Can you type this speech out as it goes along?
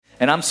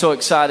And I'm so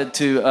excited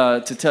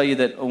to tell you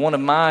that one of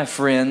my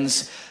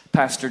friends,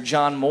 Pastor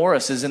John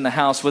Morris, is in the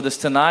house with us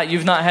tonight.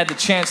 You've not had the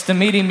chance to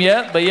meet him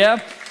yet, but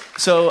yeah.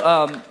 So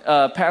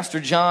Pastor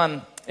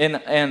John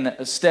and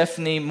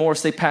Stephanie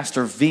Morris, they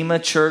pastor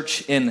Vema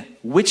Church in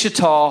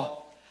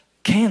Wichita,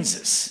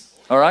 Kansas.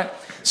 All right.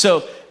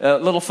 So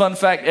little fun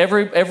fact: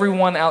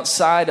 everyone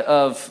outside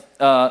of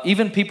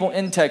even people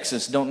in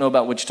Texas don't know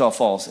about Wichita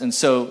Falls. And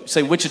so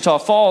say Wichita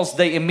Falls,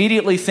 they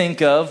immediately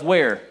think of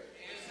where?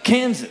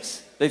 Kansas.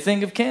 They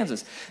think of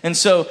Kansas. And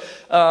so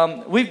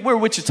we're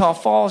Wichita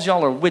Falls.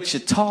 Y'all are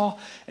Wichita.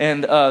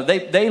 And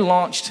they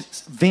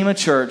launched Vema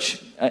Church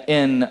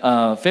in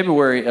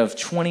February of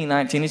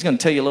 2019. He's going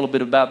to tell you a little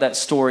bit about that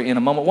story in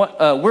a moment.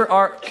 We're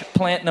ARC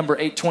plant number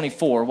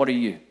 824. What are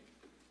you?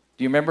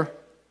 Do you remember?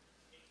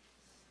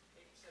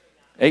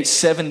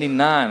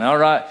 879. All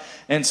right.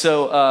 And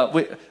so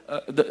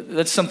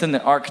that's something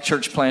that ARC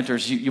church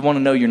planters, you want to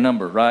know your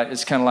number, right?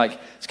 It's kind of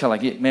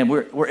like, yeah, man,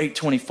 we're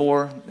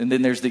 824, and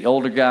then there's the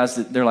older guys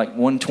that they're like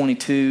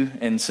 122,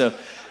 and so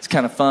it's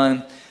kind of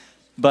fun.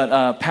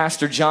 But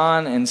Pastor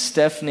John and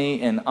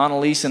Stephanie and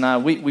Annalise and I,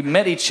 we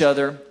met each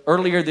other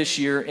earlier this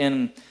year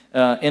in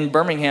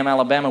Birmingham,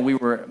 Alabama. We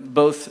were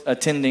both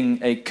attending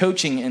a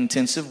coaching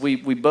intensive. We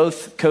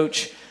both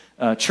coach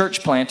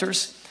church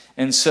planters.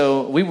 And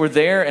so we were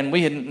there, and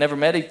we had never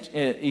met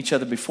each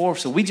other before,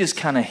 so we just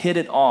kind of hit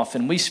it off,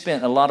 and we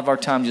spent a lot of our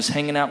time just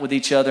hanging out with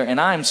each other.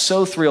 And I am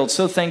so thrilled,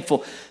 so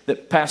thankful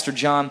that Pastor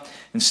John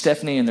and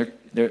Stephanie and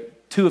their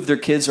two of their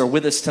kids are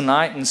with us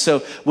tonight. And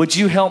so would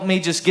you help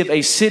me just give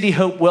a City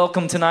Hope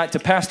welcome tonight to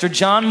Pastor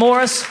John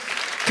Morris?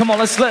 Come on,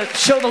 let's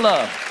show the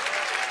love.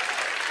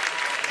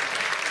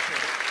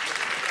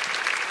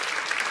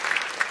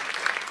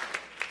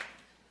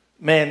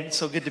 Man,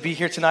 so good to be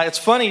here tonight. It's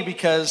funny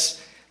because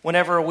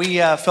whenever we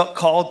felt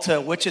called to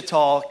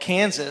Wichita,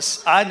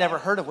 Kansas, I'd never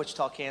heard of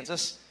Wichita,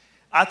 Kansas.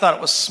 I thought it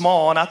was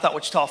small, and I thought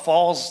Wichita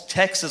Falls,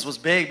 Texas was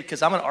big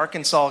because I'm an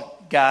Arkansas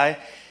guy.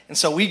 And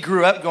so we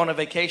grew up going to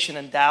vacation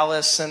in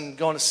Dallas and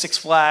going to Six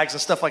Flags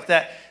and stuff like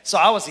that. So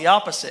I was the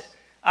opposite.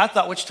 I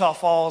thought Wichita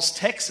Falls,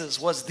 Texas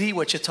was the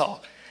Wichita.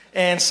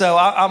 And so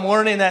I'm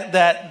learning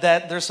that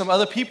there's some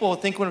other people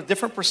thinking with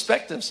different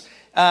perspectives.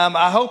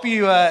 I hope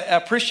you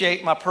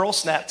appreciate my pearl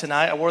snap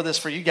tonight. I wore this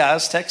for you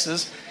guys.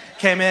 Texas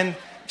came in,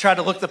 tried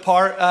to look the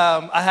part.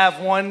 I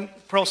have one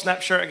pearl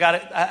snap shirt.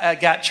 I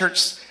got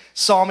church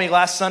saw me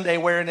last Sunday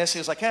wearing this. He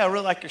was like, "Hey, I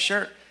really like your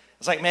shirt." I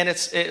was like, "Man,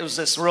 it was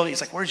this really."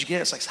 He's like, "Where'd you get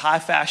it?" It's like high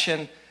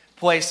fashion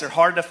place. They're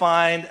hard to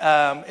find.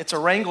 It's a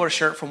Wrangler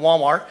shirt from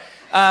Walmart.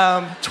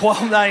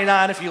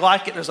 $12.99 if you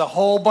like it. There's a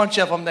whole bunch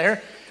of them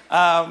there.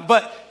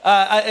 But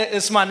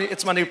it's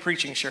my new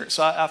preaching shirt.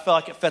 So I feel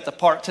like it fit the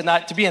part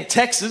tonight to be in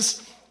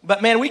Texas.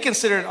 But man, we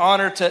consider it an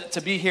honor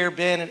to be here.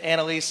 Ben and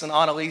Annalise and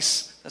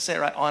Annalise. Did I say it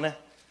right?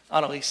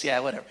 Annalise, yeah,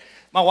 whatever.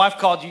 My wife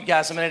called you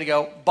guys a minute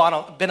ago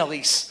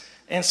Benalise.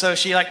 And so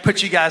she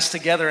put you guys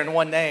together in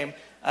one name,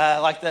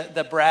 like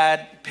the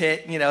Brad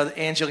Pitt, the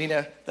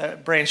Angelina, the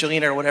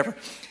Brangelina or whatever.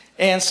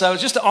 And so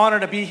it's just an honor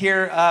to be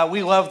here.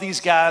 We love these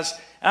guys.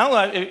 I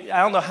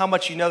don't know how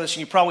much you know this,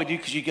 and you probably do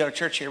because you go to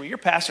church here, but your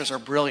pastors are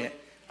brilliant.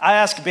 I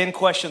ask Ben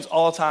questions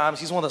all the time.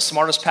 He's one of the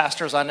smartest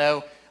pastors I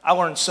know. I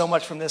learned so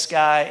much from this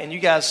guy, and you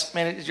guys,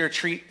 man, you're a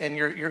treat, and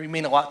you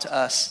mean a lot to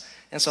us.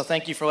 And so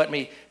thank you for letting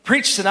me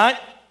preach tonight.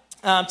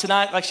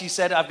 Tonight, like she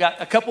said, I've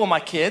got a couple of my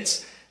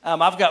kids.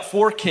 I've got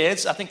 4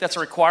 kids. I think that's a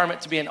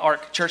requirement to be an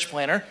ARC church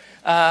planter.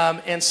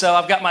 And so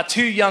I've got my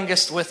 2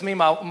 youngest with me.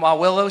 My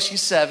Willow,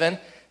 she's 7,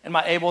 and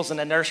my Abel's in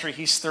the nursery.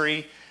 He's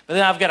 3. But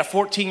then I've got a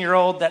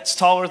 14-year-old that's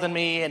taller than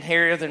me and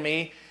hairier than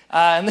me.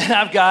 And then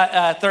I've got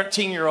a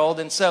 13-year-old.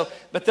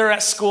 But they're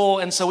at school,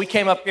 and so we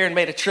came up here and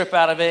made a trip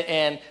out of it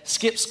and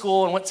skipped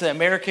school and went to the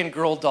American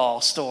Girl doll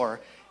store.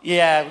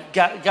 Yeah,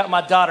 got my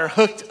daughter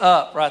hooked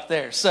up right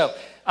there. So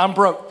I'm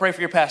broke. Pray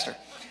for your pastor.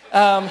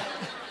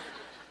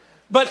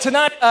 But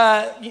tonight,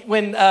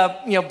 when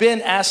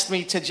Ben asked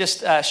me to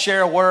just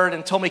share a word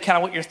and told me kind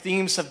of what your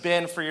themes have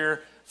been for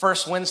your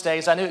first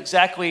Wednesdays, I knew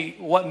exactly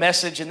what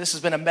message, and this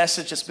has been a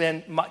message that's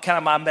been kind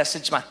of my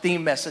message, my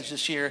theme message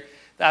this year.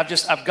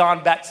 I've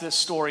gone back to this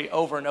story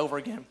over and over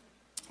again.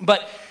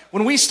 But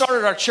when we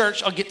started our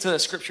church, I'll get to the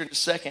scripture in a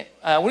second.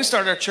 When we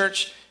started our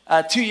church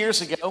 2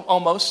 years ago,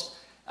 almost,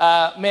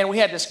 man, we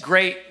had this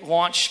great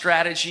launch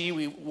strategy.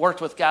 We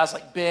worked with guys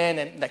like Ben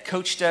and that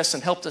coached us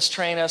and helped us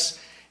train us.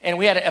 And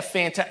we had a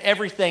fantastic,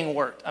 everything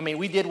worked. I mean,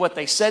 we did what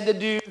they said to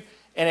do,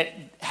 and it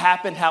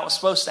happened how it was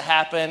supposed to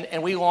happen.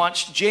 And we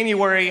launched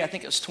January, I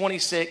think it was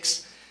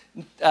 26,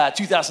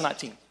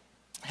 2019.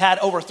 Had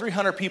over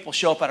 300 people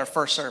show up at our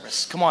first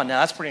service. Come on now,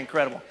 that's pretty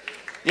incredible.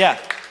 Yeah,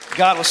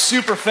 God was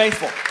super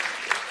faithful.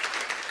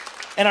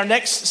 And our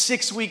next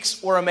 6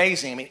 weeks were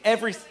amazing. I mean,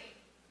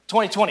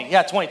 2020.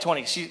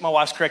 My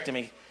wife's correcting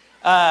me.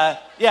 So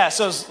it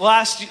was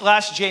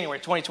last January,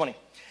 2020.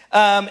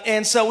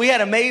 And so we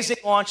had amazing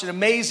launch, an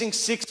amazing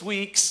 6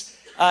 weeks.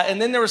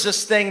 And then there was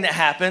this thing that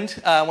happened,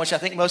 which I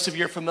think most of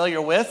you are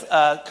familiar with,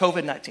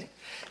 COVID-19.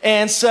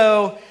 And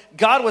so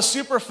God was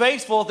super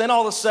faithful. Then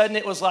all of a sudden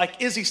it was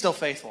like, is he still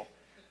faithful?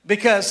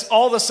 Because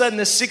all of a sudden,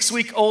 this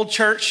 6-week-old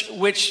church,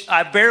 which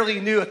I barely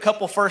knew a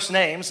couple first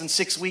names, in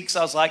 6 weeks,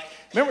 I was like,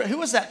 remember, who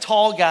was that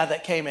tall guy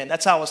that came in?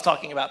 That's how I was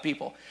talking about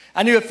people.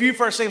 I knew a few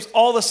first names.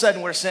 All of a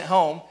sudden, we're sent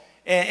home.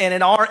 And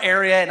in our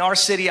area, in our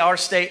city, our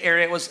state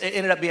area, it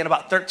ended up being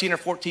about 13 or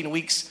 14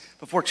 weeks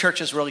before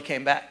churches really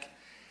came back.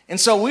 And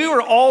so we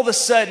were all of a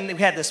sudden,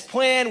 we had this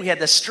plan, we had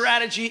this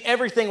strategy,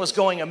 everything was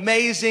going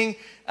amazing.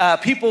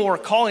 People were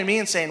calling me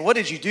and saying, what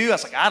did you do? I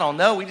was like, I don't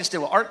know. We just did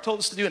what Art told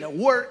us to do, and it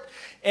worked.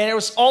 And it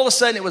was all of a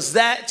sudden, it was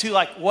that to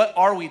like, what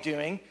are we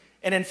doing?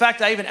 And in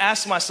fact, I even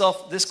asked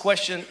myself this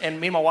question, and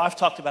me and my wife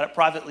talked about it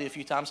privately a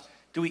few times.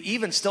 Do we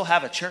even still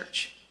have a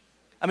church?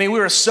 I mean, we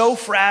were so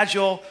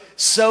fragile,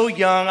 so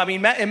young. I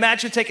mean,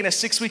 imagine taking a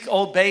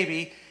 6-week-old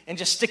baby and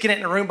just sticking it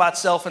in a room by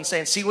itself and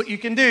saying, see what you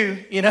can do,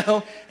 you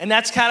know? And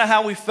that's kind of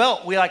how we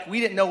felt. We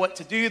didn't know what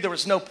to do. There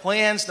was no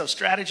plans, no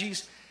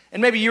strategies.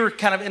 And maybe you were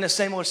kind of in a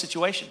similar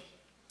situation.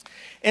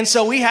 And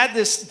so we had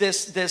this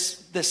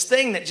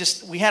thing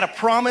that we had a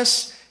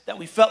promise that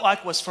we felt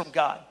like was from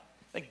God.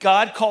 That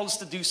God called us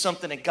to do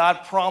something, and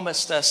God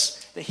promised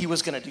us that he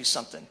was going to do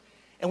something.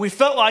 And we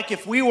felt like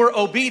if we were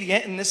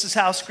obedient, and this is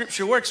how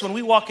Scripture works, when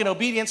we walk in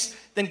obedience,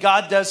 then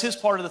God does his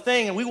part of the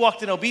thing. And we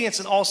walked in obedience,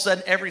 and all of a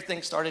sudden,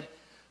 everything started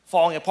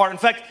falling apart. In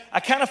fact, I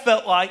kind of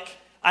felt like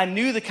I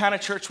knew the kind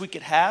of church we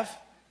could have,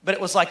 but it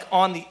was like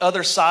on the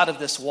other side of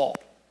this wall.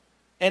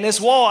 And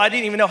this wall, I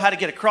didn't even know how to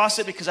get across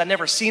it because I'd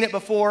never seen it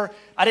before.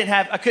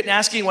 I couldn't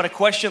ask anyone a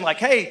question like,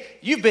 hey,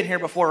 you've been here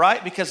before,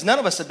 right? Because none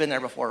of us had been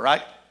there before,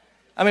 right?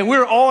 I mean, we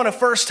were all in a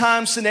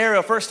first-time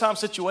scenario, first-time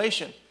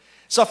situation.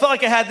 So I felt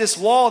like I had this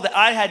wall that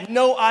I had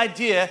no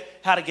idea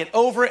how to get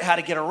over it, how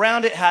to get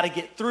around it, how to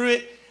get through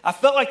it. I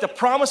felt like the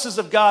promises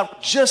of God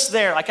were just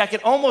there. Like I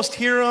could almost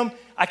hear them.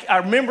 I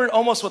remembered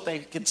almost what they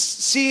could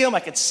see them.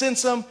 I could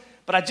sense them.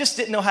 But I just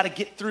didn't know how to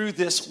get through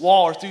this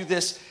wall or through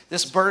this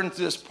burden,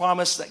 through this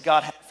promise that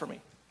God had for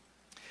me.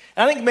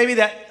 And I think maybe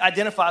that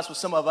identifies with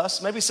some of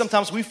us. Maybe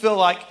sometimes we feel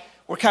like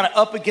we're kind of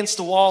up against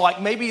the wall,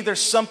 like maybe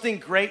there's something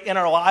great in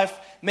our life.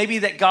 Maybe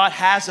that God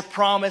has a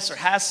promise or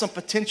has some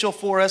potential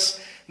for us.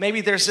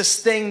 Maybe there's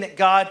this thing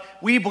that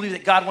we believe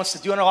that God wants to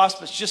do in our lives,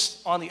 but it's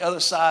just on the other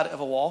side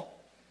of a wall.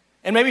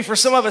 And maybe for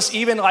some of us,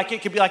 even like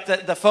it could be like the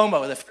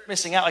FOMO, the fear of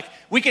missing out. Like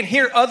we can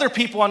hear other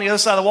people on the other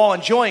side of the wall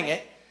enjoying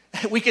it.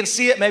 We can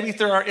see it maybe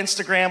through our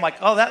Instagram, like,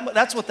 oh,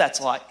 that's what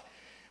that's like.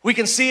 We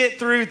can see it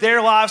through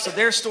their lives or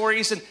their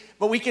stories,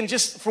 but we can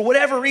just, for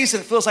whatever reason,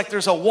 it feels like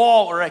there's a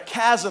wall or a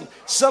chasm,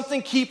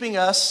 something keeping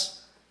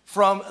us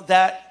from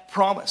that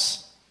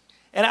promise.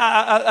 And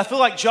I feel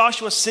like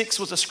Joshua 6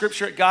 was a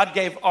scripture that God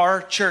gave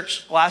our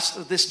church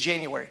this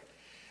January.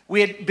 We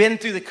had been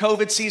through the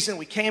COVID season.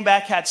 We came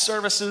back, had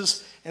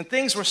services, and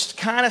things were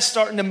kind of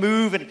starting to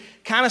move and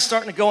kind of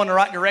starting to go in the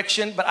right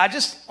direction. But I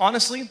just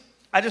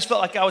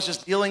felt like I was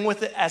just dealing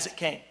with it as it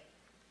came.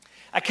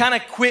 I kind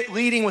of quit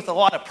leading with a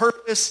lot of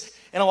purpose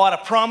and a lot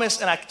of promise,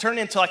 and I turned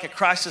into like a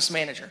crisis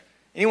manager.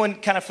 Anyone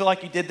kind of feel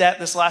like you did that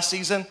this last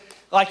season?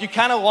 Like you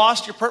kind of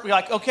lost your purpose. You're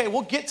like, okay,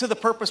 we'll get to the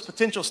purpose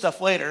potential stuff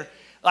later.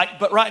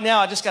 But right now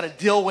I just got to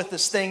deal with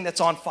this thing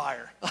that's on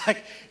fire.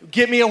 Like,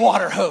 give me a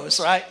water hose,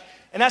 right?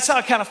 And that's how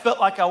I kind of felt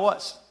like I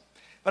was.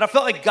 But I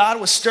felt like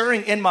God was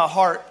stirring in my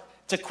heart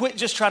to quit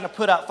just trying to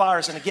put out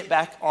fires and to get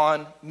back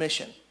on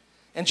mission.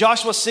 And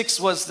Joshua 6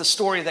 was the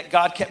story that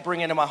God kept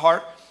bringing to my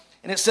heart.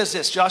 And it says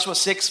this, Joshua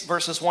 6,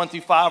 verses 1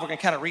 through 5. We're going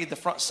to kind of read the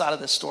front side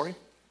of this story. It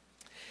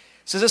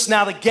says this,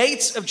 now the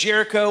gates of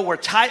Jericho were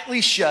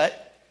tightly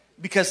shut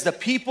because the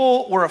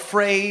people were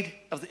afraid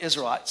of the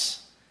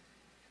Israelites.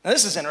 Now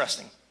this is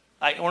interesting.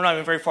 We're not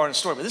even very far in the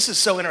story, but this is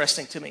so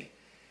interesting to me.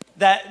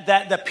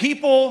 That the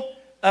people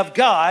of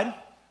God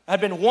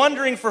had been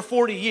wandering for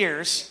 40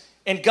 years,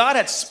 and God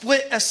had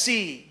split a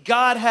sea.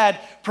 God had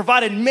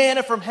provided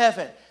manna from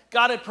heaven.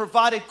 God had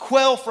provided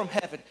quail from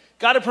heaven.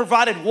 God had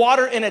provided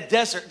water in a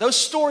desert. Those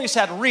stories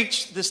had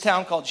reached this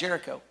town called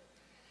Jericho.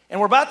 And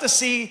we're about to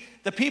see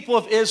the people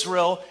of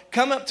Israel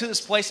come up to this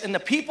place, and the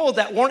people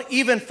that weren't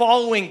even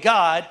following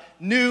God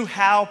knew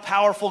how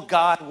powerful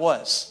God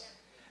was.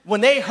 When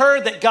they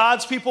heard that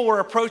God's people were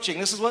approaching,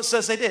 this is what it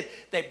says they did.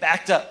 They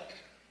backed up.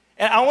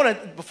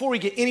 And before we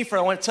get any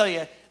further, I want to tell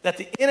you that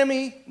the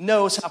enemy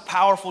knows how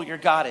powerful your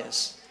God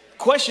is. The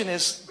question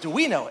is, do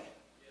we know it?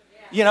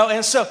 You know,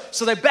 and so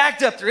they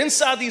backed up. They're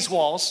inside these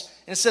walls.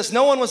 And it says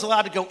no one was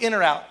allowed to go in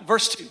or out.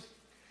 Verse 2.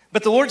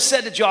 But the Lord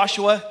said to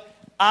Joshua,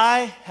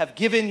 I have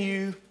given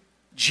you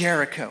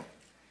Jericho,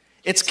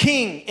 its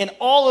king and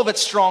all of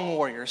its strong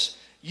warriors.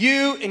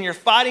 You and your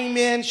fighting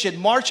men should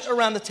march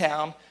around the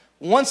town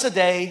once a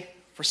day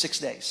for 6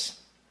 days.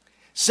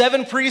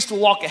 7 priests will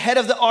walk ahead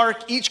of the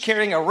ark, each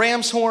carrying a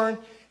ram's horn.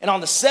 And on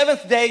the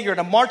 7th day, you're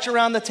to march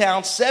around the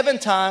town 7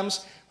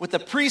 times with the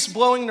priests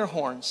blowing their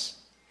horns.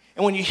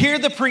 And when you hear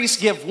the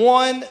priests give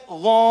one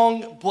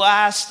long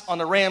blast on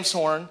the ram's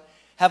horn,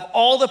 have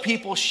all the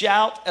people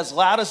shout as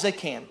loud as they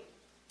can.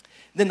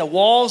 Then the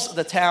walls of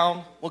the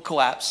town will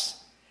collapse,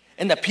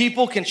 and the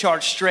people can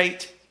charge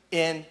straight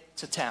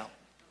into town.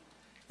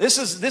 This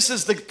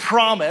is the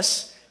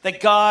promise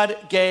that God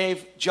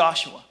gave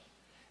Joshua.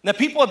 Now,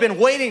 people have been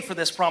waiting for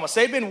this promise.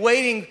 They've been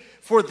waiting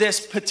for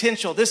this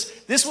potential.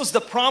 This was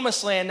the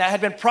promised land that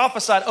had been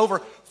prophesied over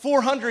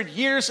 400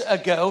 years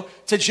ago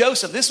to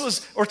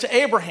Joseph. Or to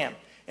Abraham.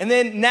 And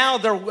then now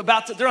they're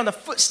on the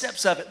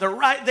footsteps of it. They're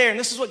right there. And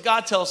this is what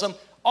God tells them.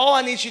 All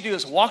I need you to do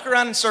is walk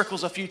around in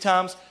circles a few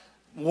times,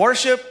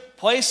 worship,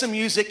 play some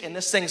music, and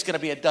this thing's going to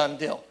be a done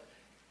deal.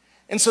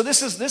 And so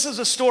this is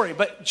a story.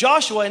 But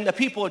Joshua and the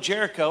people of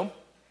Jericho,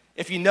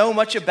 if you know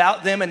much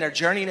about them and their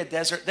journey in the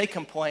desert, they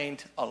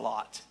complained a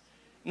lot.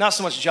 Not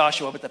so much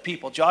Joshua, but the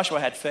people. Joshua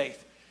had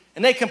faith.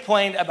 And they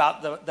complained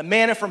about the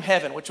manna from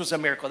heaven, which was a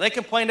miracle. They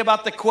complained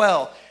about the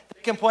quail.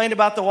 They complained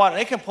about the water.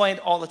 They complained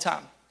all the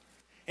time.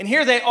 And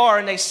here they are,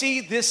 and they see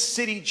this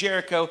city,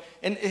 Jericho.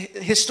 And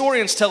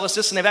historians tell us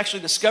this, and they've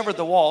actually discovered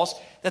the walls,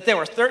 that they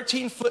were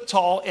 13 foot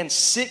tall and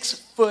 6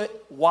 foot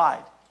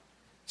wide.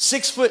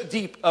 6 foot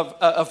deep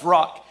of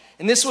rock.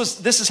 And this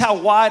is how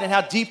wide and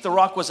how deep the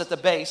rock was at the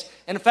base.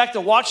 And in fact,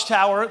 the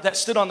watchtower that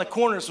stood on the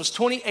corners was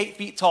 28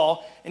 feet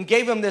tall and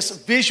gave them this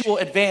visual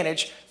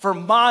advantage for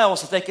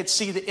miles that they could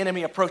see the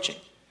enemy approaching.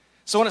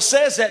 So when it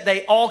says that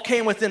they all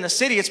came within the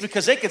city, it's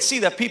because they could see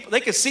the people,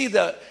 they could see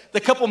the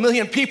couple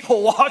million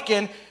people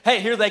walking. Hey,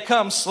 here they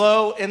come,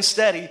 slow and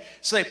steady.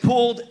 So they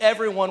pulled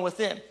everyone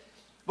within.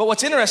 But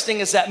what's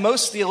interesting is that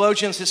most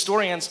theologians,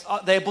 historians,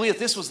 they believe that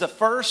this was the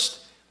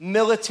first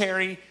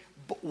military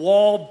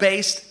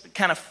wall-based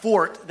kind of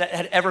fort that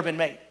had ever been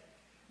made.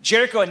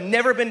 Jericho had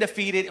never been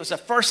defeated. It was the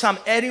first time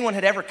anyone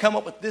had ever come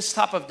up with this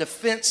type of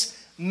defense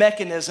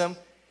mechanism.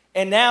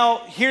 And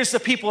now here's the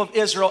people of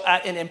Israel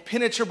at an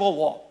impenetrable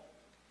wall.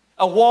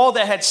 A wall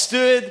that had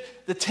stood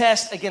the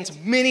test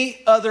against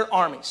many other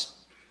armies.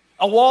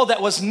 A wall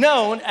that was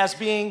known as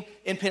being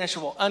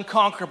impenetrable,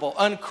 unconquerable,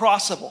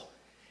 uncrossable.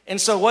 And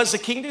so what does the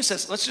king do? He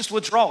says, let's just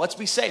withdraw. Let's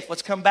be safe.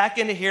 Let's come back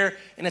into here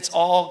and it's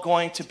all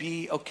going to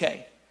be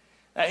okay.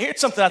 Now, here's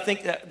something I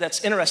think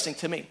that's interesting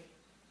to me.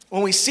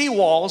 When we see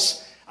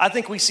walls, I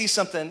think we see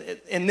something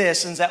in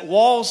this, and that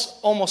walls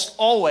almost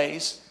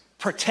always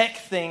protect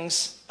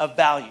things of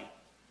value.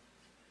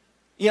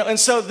 You know, and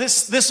so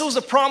this was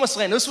the promised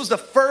land. This was the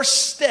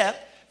first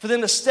step for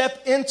them to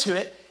step into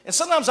it. And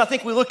sometimes I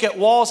think we look at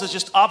walls as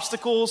just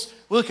obstacles.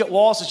 We look at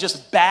walls as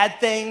just bad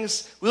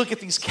things. We look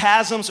at these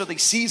chasms or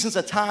these seasons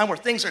of time where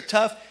things are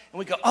tough, and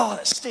we go, oh,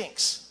 that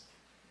stinks.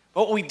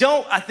 But what we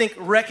don't, I think,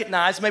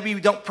 recognize, maybe we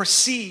don't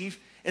perceive,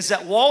 is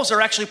that walls are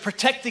actually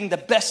protecting the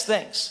best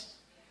things.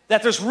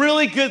 That there's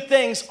really good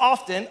things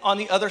often on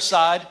the other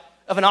side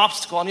of an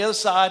obstacle, on the other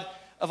side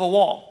of a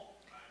wall.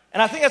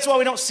 And I think that's why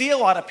we don't see a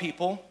lot of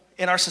people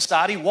in our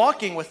society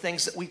walking with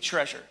things that we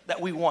treasure,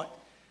 that we want.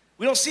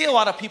 We don't see a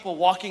lot of people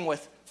walking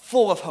with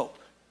full of hope.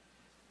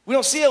 We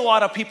don't see a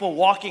lot of people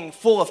walking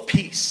full of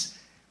peace.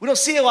 We don't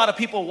see a lot of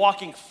people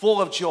walking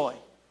full of joy.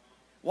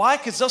 Why?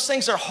 Because those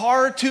things are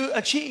hard to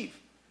achieve.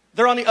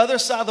 They're on the other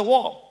side of the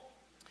wall.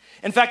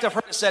 In fact, I've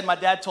heard it said, my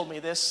dad told me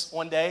this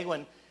one day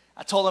when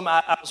I told him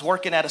I was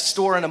working at a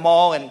store in the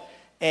mall,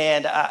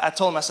 and I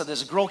told him, I said,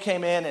 there's a girl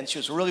came in and she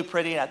was really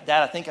pretty, and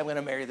Dad, I think I'm going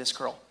to marry this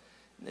girl.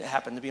 It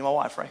happened to be my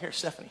wife right here,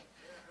 Stephanie.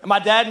 And my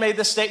dad made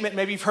this statement,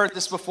 maybe you've heard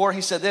this before.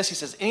 He said this, he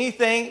says,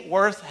 anything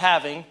worth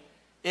having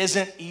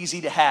isn't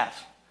easy to have.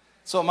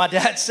 So what my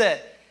dad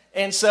said.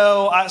 And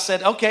so I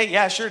said, okay,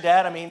 yeah, sure,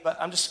 Dad. I mean, but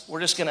I'm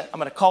going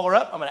to call her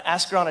up. I'm going to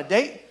ask her on a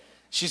date.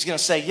 She's going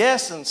to say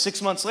yes, and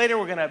 6 months later,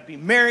 we're going to be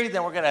married,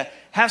 then we're going to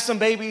have some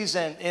babies,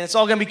 and it's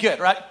all going to be good,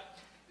 right?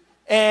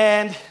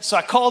 And so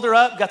I called her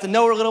up, got to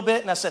know her a little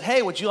bit, and I said,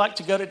 hey, would you like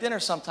to go to dinner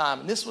sometime?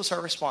 And this was her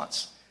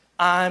response.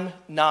 I'm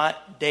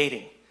not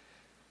dating.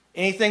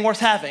 Anything worth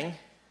having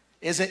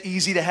isn't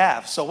easy to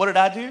have. So what did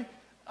I do?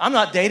 I'm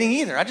not dating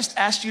either. I just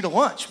asked you to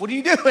lunch. What are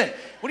you doing?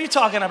 What are you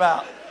talking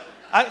about?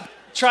 I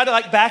tried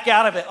to back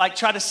out of it,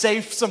 try to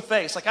save some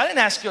face. I didn't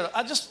ask you.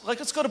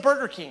 Let's go to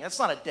Burger King. That's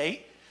not a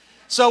date.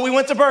 So we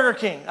went to Burger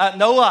King,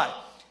 no lie.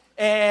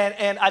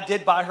 And I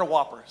did buy her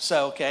Whopper,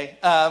 so okay.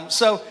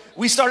 So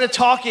we started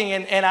talking,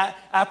 and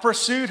I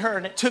pursued her,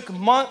 and it took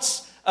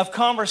months of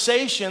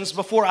conversations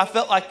before I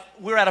felt like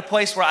we were at a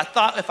place where I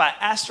thought if I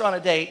asked her on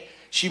a date,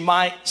 she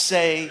might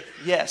say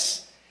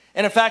yes.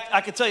 And in fact,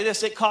 I can tell you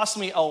this, it cost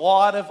me a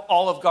lot of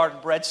Olive Garden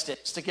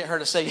breadsticks to get her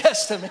to say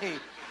yes to me.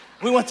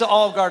 We went to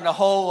Olive Garden a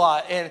whole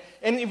lot, and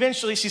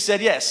eventually she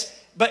said yes.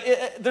 But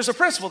there's a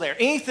principle there.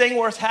 Anything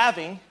worth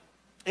having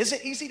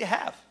isn't easy to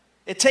have.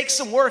 It takes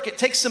some work. It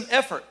takes some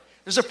effort.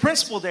 There's a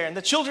principle there. And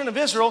the children of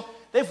Israel,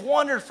 they've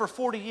wandered for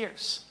 40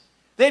 years.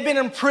 They've been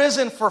in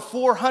prison for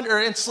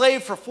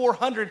enslaved for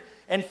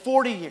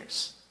 440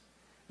 years.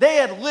 They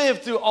had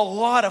lived through a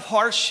lot of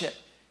hardship.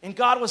 And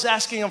God was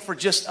asking them for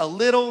just a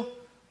little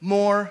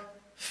more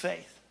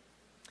faith.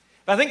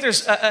 But I think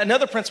there's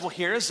another principle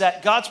here is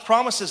that God's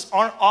promises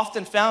aren't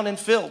often found in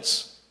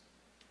fields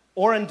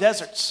or in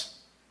deserts.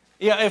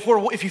 Yeah,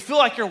 if you feel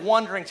like you're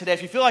wandering today,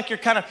 if you feel like you're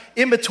kind of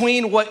in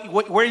between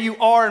where you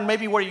are and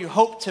maybe where you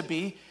hope to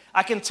be,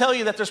 I can tell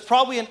you that there's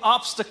probably an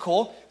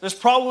obstacle, there's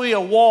probably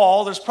a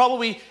wall, there's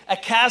probably a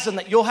chasm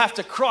that you'll have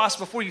to cross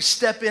before you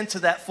step into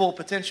that full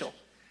potential.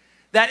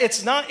 That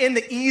it's not in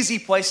the easy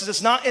places,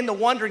 it's not in the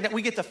wondering that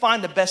we get to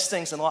find the best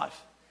things in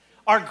life.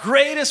 Our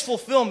greatest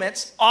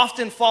fulfillments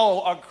often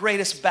follow our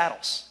greatest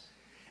battles.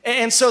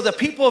 And so the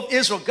people of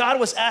Israel, God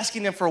was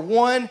asking them for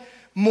one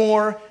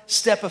more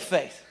step of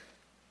faith.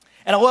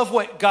 And I love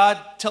what God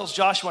tells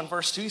Joshua in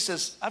verse 2. He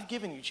says, I've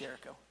given you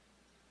Jericho.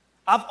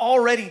 I've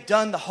already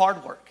done the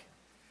hard work.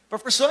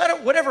 But for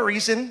whatever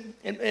reason,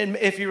 and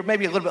if you're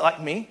maybe a little bit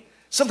like me,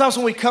 sometimes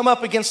when we come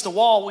up against the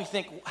wall, we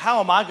think, how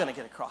am I going to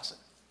get across it?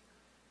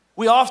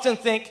 We often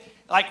think,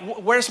 like,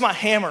 where's my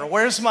hammer?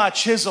 Where's my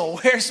chisel?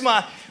 Where's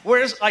the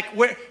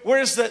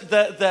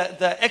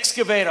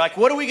excavator? Like,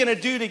 what are we going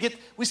to do to get?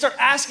 We start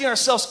asking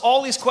ourselves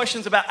all these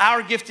questions about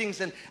our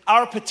giftings and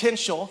our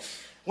potential.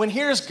 When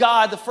here's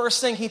God, the first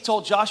thing he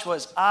told Joshua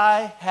is,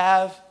 I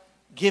have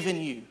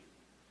given you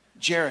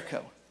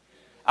Jericho.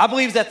 I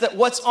believe that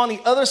what's on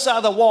the other side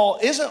of the wall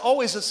isn't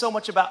always so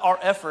much about our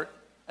effort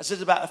as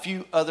it's about a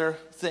few other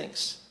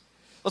things.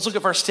 Let's look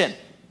at verse 10.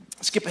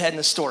 Let's skip ahead in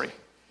this story.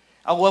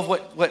 I love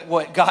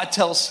what God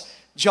tells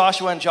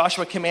Joshua, and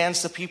Joshua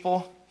commands the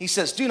people. He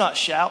says, do not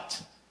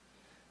shout.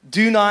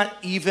 Do not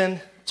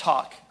even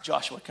talk,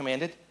 Joshua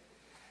commanded.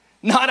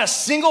 Not a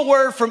single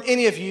word from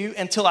any of you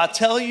until I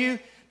tell you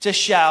to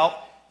shout,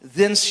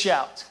 then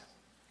shout.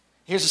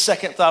 Here's the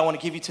second thought I want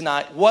to give you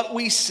tonight. What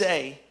we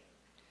say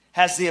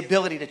has the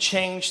ability to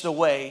change the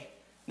way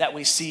that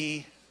we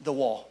see the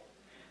wall.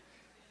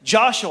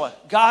 Joshua,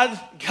 God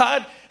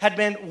had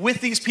been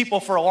with these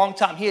people for a long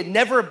time. He had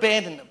never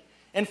abandoned them.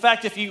 In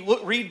fact, if you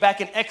read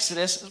back in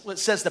Exodus, it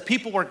says the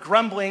people were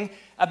grumbling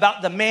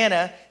about the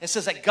manna. It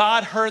says that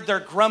God heard their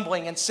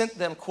grumbling and sent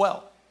them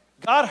quail.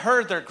 God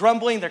heard their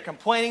grumbling, their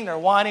complaining, their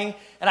whining.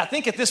 And I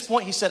think at this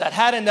point he said, I'd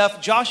had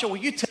enough. Joshua, will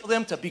you tell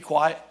them to be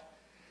quiet?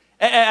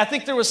 And I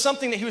think there was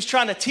something that he was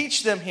trying to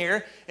teach them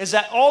here, is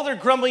that all their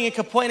grumbling and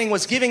complaining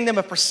was giving them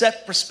a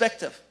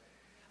perspective.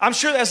 I'm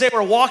sure as they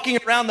were walking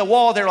around the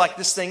wall, they're like,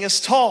 this thing is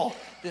tall.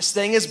 This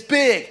thing is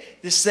big.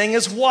 This thing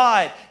is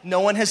wide. No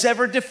one has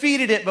ever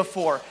defeated it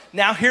before.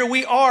 Now here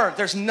we are.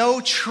 There's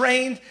no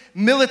trained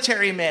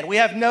military men. We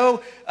have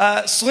no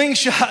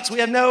slingshots. We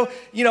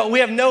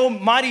have no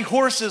mighty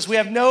horses. We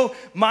have no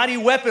mighty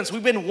weapons.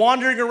 We've been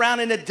wandering around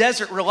in the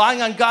desert,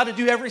 relying on God to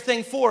do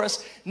everything for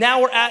us.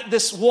 Now we're at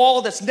this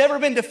wall that's never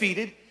been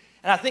defeated.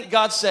 And I think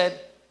God said,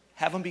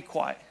 have them be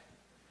quiet.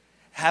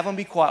 Have them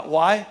be quiet.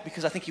 Why?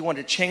 Because I think he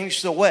wanted to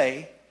change the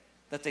way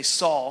that they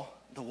saw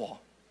the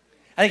wall.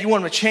 I think he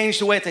wanted to change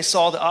the way that they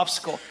saw the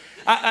obstacle.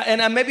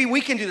 And maybe we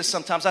can do this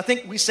sometimes. I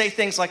think we say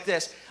things like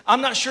this.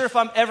 I'm not sure if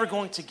I'm ever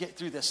going to get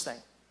through this thing.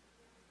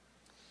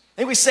 I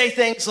think we say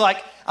things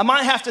like, I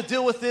might have to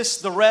deal with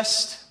this the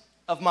rest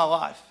of my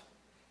life.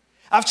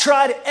 I've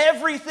tried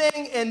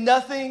everything and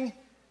nothing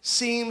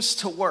seems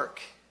to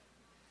work.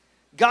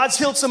 God's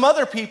healed some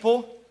other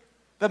people,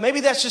 but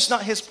maybe that's just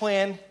not his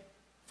plan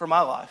for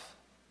my life.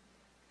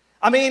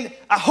 I mean,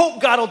 I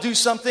hope God will do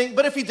something,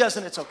 but if he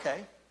doesn't, it's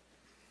okay.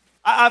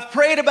 I've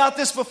prayed about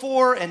this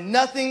before and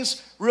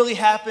nothing's really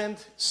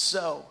happened,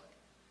 so.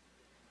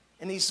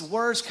 And these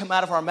words come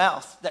out of our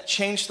mouth that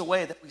change the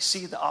way that we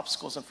see the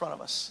obstacles in front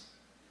of us.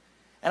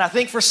 And I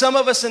think for some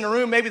of us in the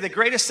room, maybe the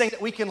greatest thing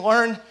that we can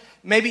learn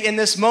maybe in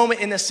this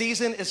moment, in this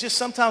season, is just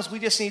sometimes we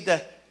just need to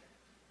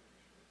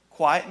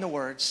quieten the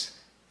words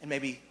and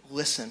maybe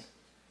listen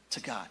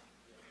to God.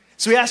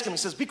 So he asked him, he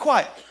says, be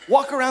quiet,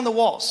 walk around the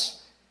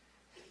walls.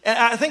 And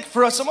I think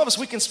for some of us,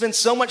 we can spend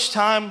so much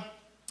time,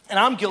 and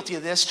I'm guilty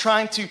of this,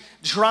 trying to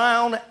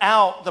drown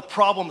out the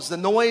problems, the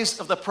noise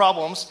of the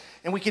problems,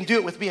 and we can do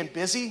it with being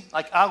busy.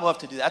 Like, I love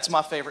to do that. That's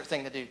my favorite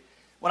thing to do.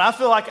 When I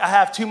feel like I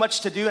have too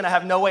much to do and I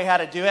have no way how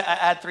to do it, I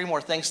add 3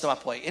 more things to my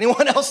plate.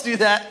 Anyone else do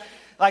that?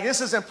 Like, this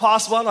is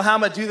impossible. I don't know how I'm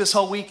going to do this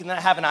whole week, and then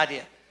I have an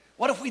idea.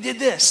 What if we did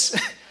this?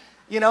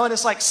 And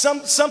it's like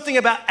something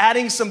about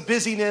adding some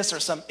busyness or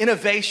some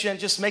innovation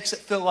just makes it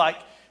feel like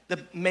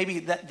maybe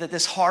that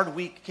this hard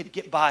week could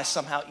get by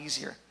somehow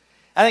easier.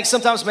 I think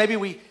sometimes maybe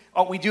we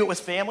do it with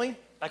family.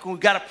 Like when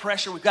we've got a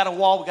pressure, we've got a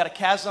wall, we've got a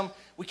chasm,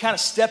 we kind of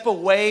step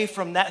away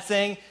from that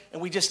thing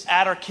and we just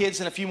add our kids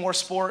in a few more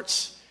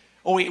sports.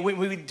 Or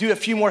we do a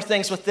few more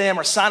things with them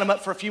or sign them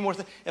up for a few more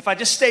things. If I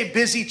just stay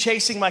busy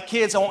chasing my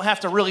kids, I won't have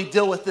to really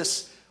deal with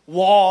this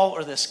wall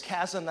or this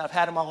chasm that I've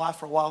had in my life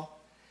for a while.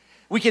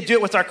 We could do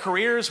it with our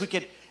careers. We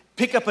could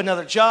pick up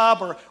another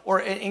job or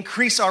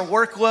increase our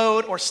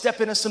workload or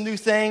step into some new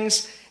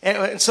things.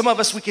 And some of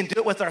us, we can do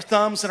it with our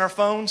thumbs and our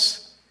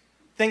phones.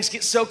 Things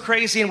get so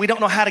crazy and we don't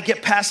know how to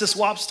get past this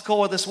obstacle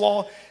or this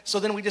wall. So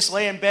then we just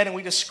lay in bed and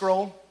we just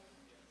scroll.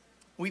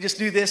 We just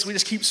do this. We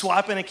just keep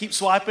swiping and keep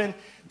swiping.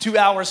 2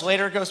 hours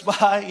later goes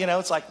by.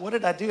 It's like, what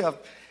did I do?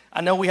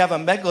 I know we have a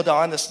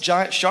megalodon, this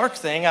giant shark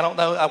thing. I don't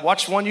know. I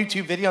watched one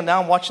YouTube video.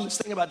 Now I'm watching this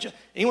thing about,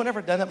 anyone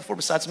ever done that before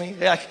besides me?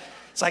 Yeah,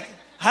 it's like,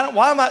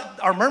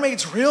 are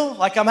mermaids real?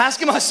 Like, I'm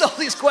asking myself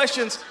these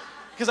questions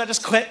because I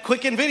just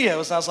click in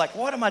videos. And I was like,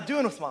 what am I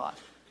doing with my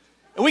life?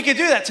 And we could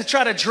do that to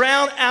try to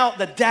drown out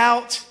the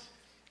doubt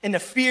and the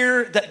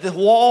fear that the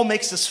wall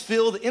makes us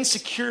feel, the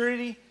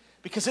insecurity,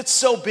 because it's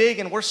so big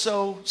and we're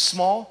so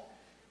small.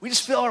 We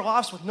just fill our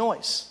lives with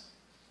noise.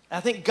 And I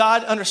think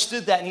God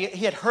understood that, and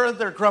he had heard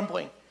their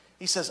grumbling.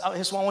 He says,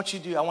 here's what I want you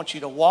to do. I want you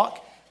to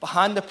walk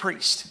behind the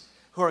priest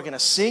who are going to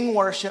sing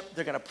worship.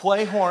 They're going to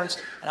play horns,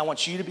 and I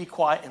want you to be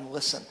quiet and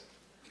listen.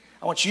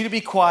 I want you to be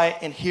quiet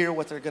and hear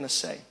what they're going to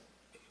say.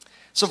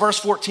 So verse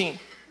 14,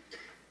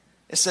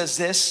 it says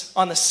this,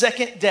 on the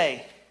second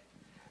day,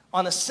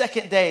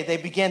 they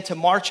began to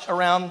march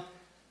around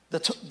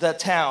the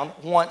town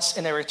once,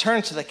 and they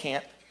returned to the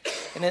camp.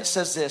 And it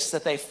says this,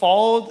 that they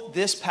followed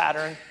this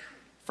pattern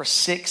for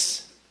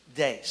 6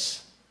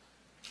 days.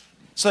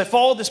 So they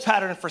followed this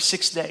pattern for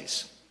 6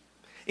 days.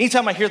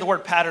 Anytime I hear the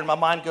word pattern, my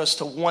mind goes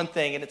to one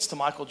thing, and it's to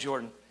Michael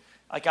Jordan.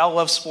 Like, I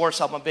love sports.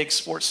 I'm a big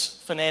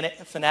sports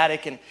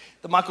fanatic. And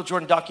the Michael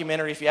Jordan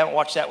documentary, if you haven't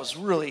watched that, was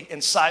really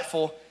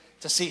insightful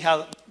to see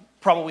how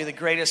probably the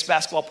greatest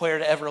basketball player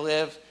to ever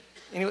live.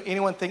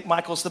 Anyone think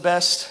Michael's the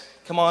best?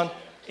 Come on.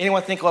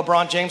 Anyone think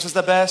LeBron James is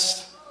the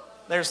best?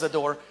 There's the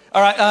door.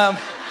 All right.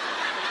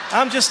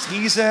 I'm just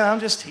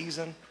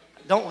teasing.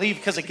 Don't leave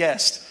because of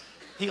guest.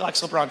 He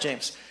likes LeBron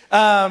James.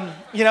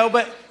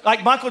 But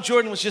like Michael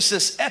Jordan was just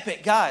this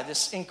epic guy,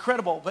 this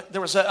incredible. But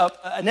there was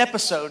an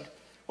episode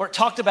where it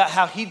talked about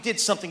how he did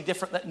something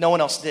different that no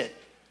one else did.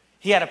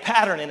 He had a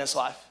pattern in his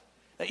life.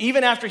 That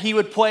even after he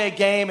would play a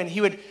game and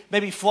he would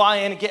maybe fly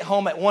in and get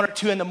home at 1 or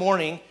 2 in the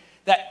morning,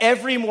 that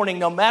every morning,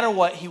 no matter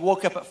what, he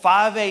woke up at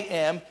 5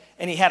 a.m.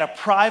 and he had a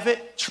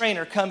private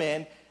trainer come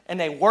in and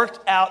they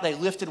worked out, they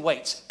lifted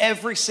weights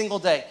every single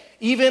day,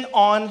 even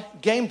on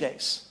game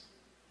days.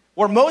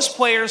 Where most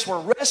players were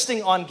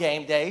resting on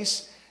game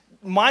days,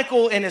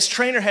 Michael and his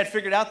trainer had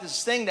figured out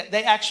this thing that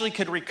they actually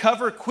could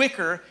recover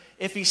quicker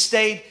if he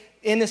stayed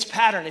in this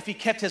pattern, if he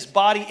kept his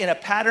body in a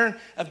pattern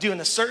of doing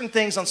the certain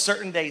things on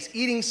certain days,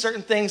 eating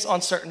certain things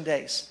on certain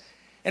days.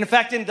 And in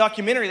fact, in the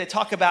documentary, they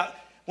talk about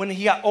when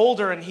he got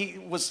older and he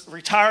was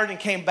retired and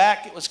came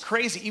back, it was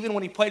crazy, even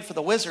when he played for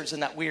the Wizards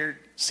in that weird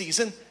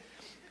season,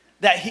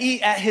 that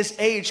he, at his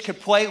age, could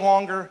play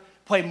longer,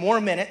 play more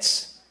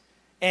minutes,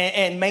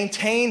 and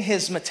maintain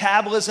his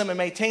metabolism and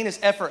maintain his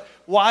effort.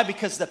 Why?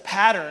 Because the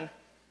pattern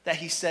that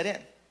he set in.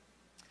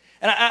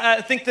 And I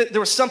think that there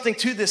was something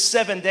to this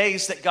 7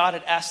 days that God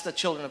had asked the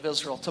children of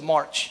Israel to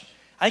march.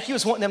 I think he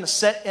was wanting them to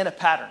set in a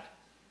pattern.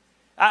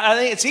 I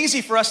think it's easy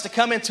for us to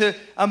come into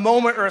a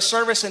moment or a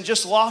service and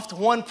just loft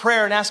one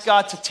prayer and ask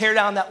God to tear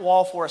down that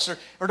wall for us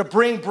or to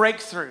bring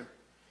breakthrough.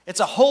 It's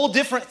a whole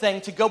different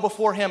thing to go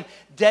before him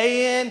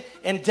day in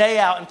and day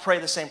out and pray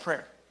the same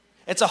prayer.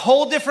 It's a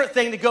whole different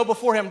thing to go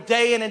before him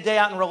day in and day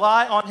out and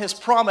rely on his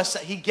promise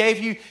that he gave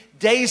you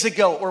days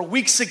ago or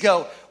weeks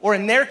ago, or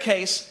in their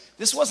case,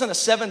 this wasn't a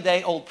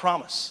 7-day-old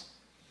promise.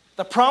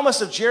 The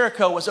promise of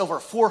Jericho was over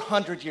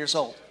 400 years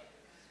old.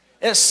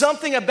 It's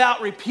something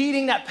about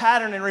repeating that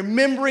pattern and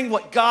remembering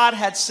what God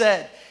had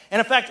said. And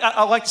in fact,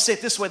 I like to say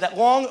it this way, that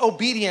long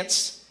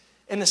obedience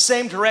in the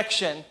same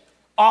direction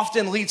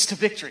often leads to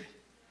victory.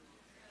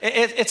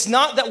 It's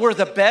not that we're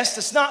the best.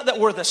 It's not that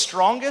we're the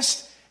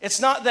strongest. It's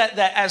not that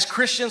as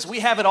Christians we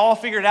have it all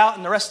figured out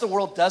and the rest of the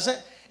world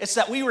doesn't. It's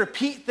that we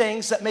repeat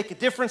things that make a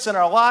difference in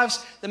our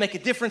lives, that make a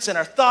difference in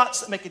our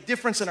thoughts, that make a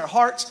difference in our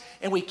hearts,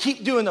 and we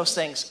keep doing those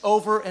things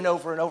over and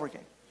over and over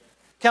again.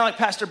 Kind of like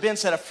Pastor Ben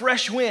said, a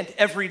fresh wind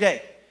every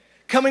day.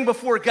 Coming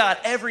before God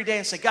every day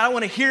and say, God, I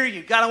want to hear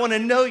you. God, I want to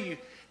know you.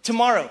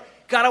 Tomorrow,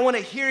 God, I want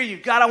to hear you.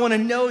 God, I want to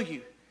know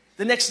you.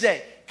 The next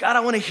day, God, I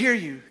want to hear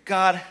you.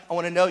 God, I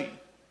want to know you.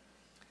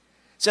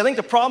 See, I think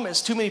the problem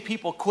is too many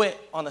people quit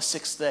on the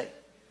 6th day.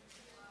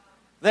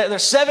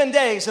 There's 7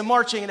 days of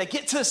marching, and they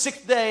get to the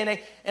 6th day,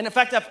 and in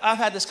fact, I've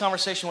had this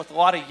conversation with a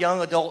lot of young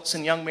adults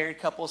and young married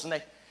couples,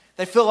 and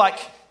they feel like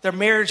their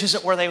marriage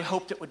isn't where they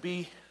hoped it would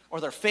be,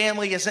 or their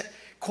family isn't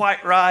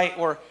quite right,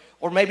 or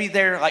maybe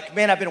they're like,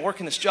 man, I've been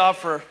working this job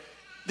for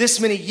this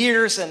many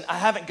years, and I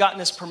haven't gotten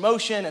this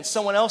promotion, and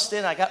someone else did,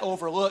 and I got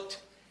overlooked.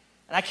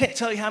 And I can't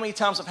tell you how many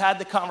times I've had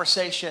the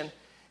conversation,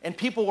 and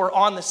people were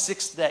on the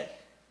 6th day.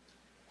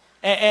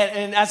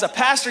 And as a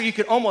pastor, you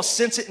can almost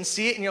sense it and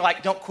see it, and you're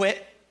like, don't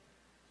quit.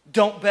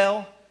 Don't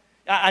bail.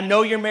 I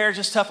know your marriage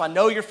is tough. I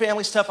know your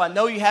family's tough. I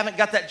know you haven't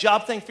got that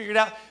job thing figured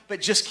out,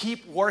 but just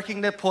keep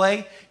working to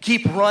play.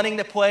 Keep running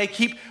to play.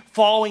 Keep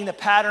following the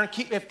pattern.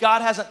 If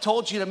God hasn't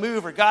told you to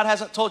move or God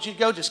hasn't told you to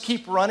go, just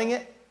keep running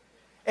it.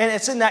 And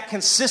it's in that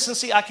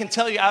consistency. I can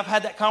tell you, I've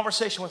had that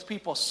conversation with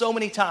people so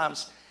many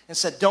times and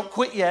said, don't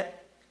quit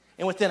yet.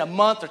 And within a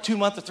month or 2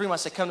 months or 3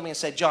 months, they come to me and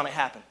say, John, it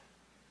happened.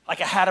 Like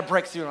I had a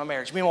breakthrough in my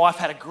marriage. Me and my wife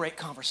had a great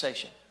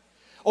conversation.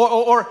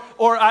 Or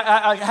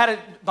I had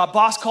my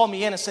boss called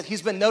me in and said,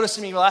 he's been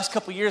noticing me the last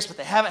couple of years, but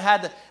they haven't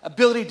had the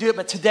ability to do it,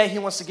 but today he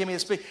wants to give me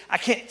this big. I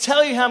can't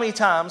tell you how many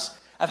times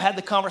I've had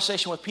the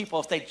conversation with people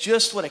if they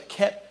just would have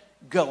kept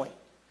going.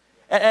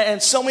 And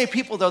so many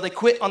people, though, they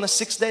quit on the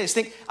 6 days.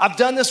 Think, I've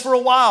done this for a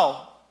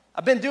while.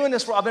 I've been doing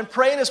this I've been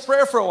praying this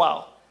prayer for a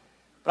while.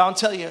 But I'll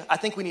tell you, I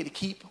think we need to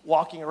keep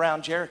walking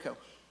around Jericho.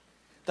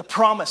 The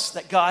promise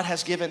that God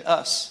has given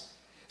us.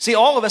 See,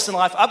 all of us in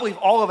life, I believe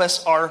all of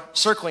us are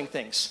circling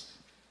things.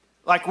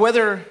 Like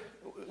whether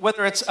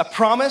it's a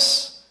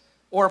promise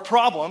or a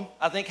problem,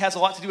 I think has a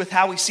lot to do with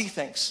how we see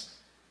things.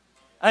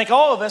 I think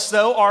all of us,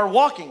 though, are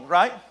walking,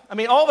 right? I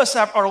mean, all of us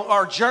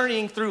are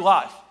journeying through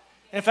life.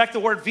 And in fact, the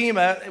word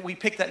vima, we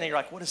picked that and you're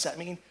like, what does that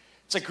mean?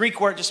 It's a Greek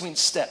word, it just means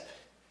step.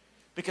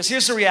 Because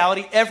here's the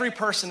reality, every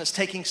person is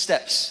taking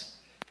steps.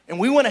 And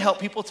we want to help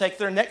people take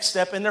their next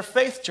step in their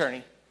faith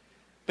journey.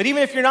 But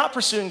even if you're not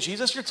pursuing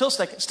Jesus, you're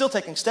still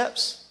taking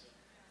steps.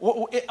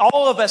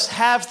 All of us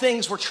have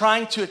things we're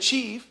trying to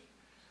achieve.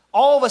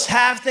 All of us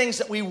have things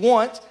that we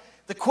want.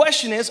 The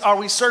question is, are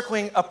we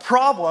circling a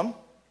problem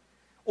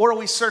or are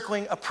we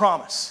circling a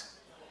promise?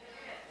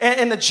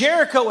 And the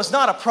Jericho was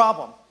not a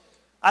problem.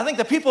 I think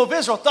the people of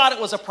Israel thought it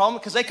was a problem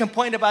because they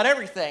complained about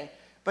everything.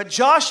 But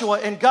Joshua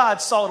and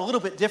God saw it a little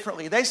bit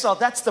differently. They saw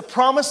that's the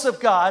promise of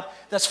God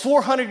that's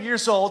 400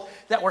 years old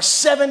that we're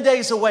 7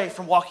 days away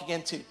from walking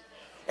into.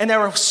 And they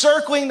were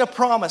circling the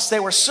promise. They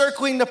were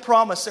circling the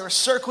promise. They were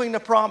circling the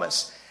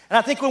promise. And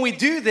I think when we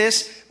do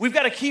this, we've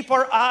got to keep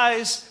our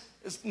eyes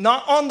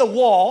not on the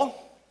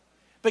wall,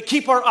 but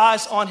keep our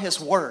eyes on his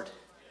word.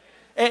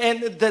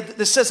 And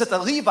it says that the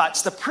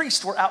Levites, the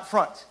priests, were out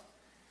front.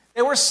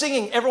 They were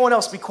singing, everyone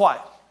else be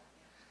quiet.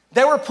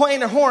 They were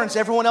playing their horns,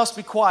 everyone else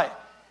be quiet.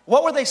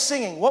 What were they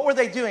singing? What were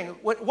they doing?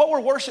 What were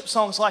worship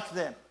songs like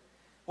then?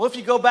 Well, if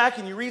you go back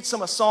and you read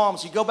some of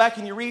Psalms, you go back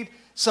and you read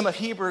some of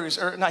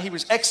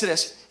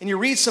Exodus, and you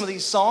read some of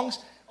these songs,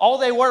 all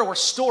they were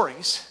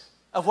stories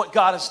of what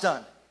God has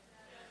done.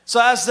 So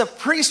as the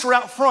priests were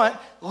out front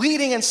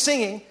leading and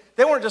singing,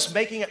 they weren't just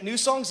making up new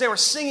songs, they were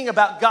singing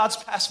about God's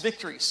past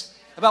victories,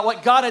 about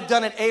what God had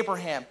done in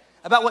Abraham,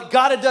 about what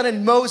God had done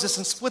in Moses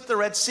and split the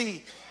Red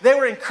Sea. They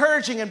were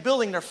encouraging and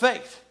building their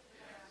faith.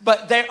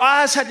 But their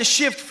eyes had to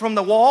shift from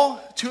the wall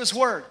to his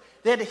word.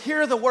 They had to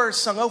hear the words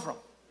sung over them.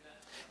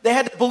 They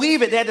had to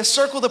believe it. They had to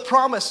circle the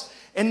promise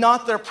and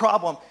not their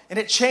problem. And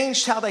it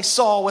changed how they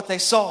saw what they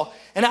saw.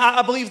 And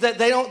I believe that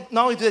they don't,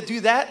 not only did they do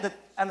that, but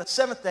on the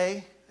seventh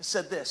day, it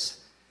said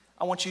this: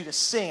 I want you to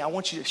sing. I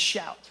want you to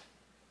shout.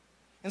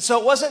 And so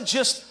it wasn't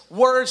just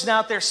words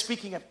out there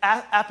speaking of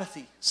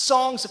apathy,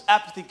 songs of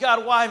apathy.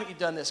 God, why haven't you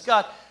done this?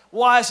 God,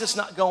 why is this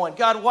not going?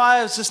 God,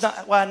 why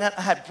I not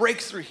had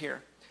breakthrough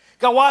here?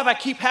 God, why do I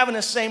keep having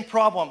the same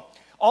problem?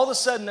 All of a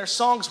sudden, their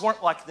songs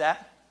weren't like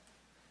that.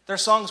 Their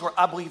songs were,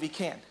 I believe he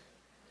can.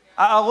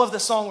 I love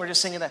the song we're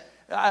just singing that.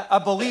 I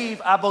believe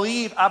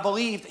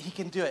that he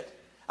can do it.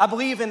 I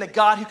believe in the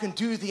God who can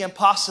do the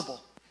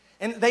impossible.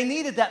 And they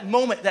needed that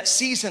moment, that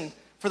season,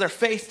 for their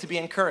faith to be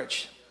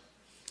encouraged.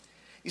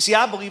 You see,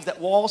 I believe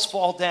that walls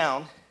fall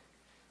down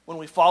when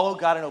we follow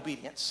God in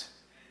obedience.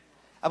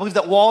 I believe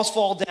that walls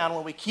fall down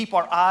when we keep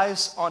our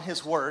eyes on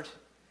his word.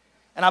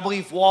 And I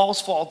believe walls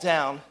fall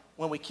down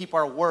when we keep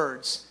our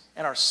words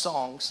and our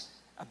songs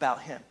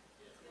about him.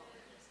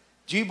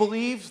 Do you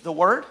believe the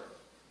word?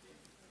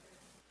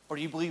 Or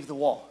do you believe the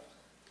wall?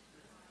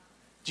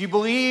 Do you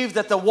believe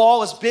that the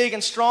wall is big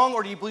and strong,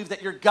 or do you believe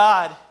that your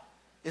God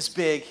is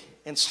big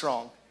and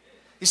strong?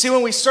 You see,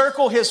 when we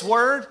circle his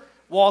word,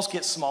 walls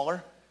get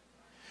smaller.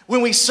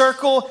 When we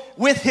circle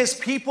with his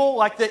people,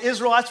 like the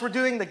Israelites were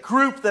doing, the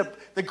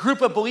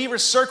group of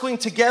believers circling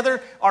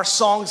together, our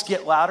songs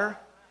get louder.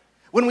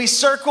 When we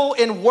circle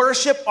in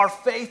worship, our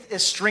faith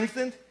is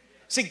strengthened.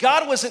 See,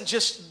 God wasn't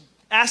just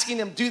asking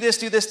them, do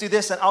this,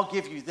 and I'll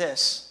give you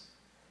this.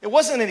 It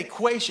wasn't an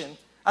equation.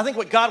 I think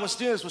what God was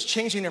doing was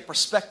changing their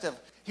perspective.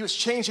 He was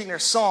changing their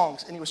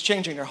songs, and he was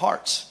changing their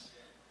hearts.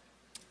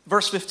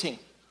 Verse 15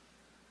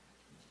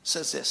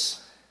 says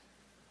this: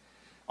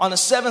 On the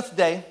seventh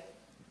day,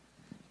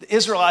 the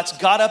Israelites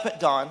got up at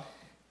dawn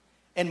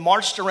and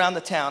marched around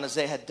the town as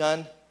they had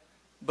done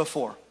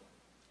before.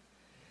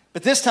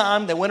 But this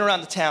time, they went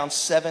around the town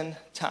 7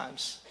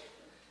 times.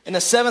 And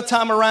the seventh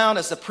time around,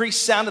 as the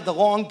priests sounded the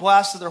long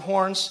blast of their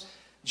horns,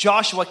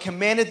 Joshua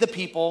commanded the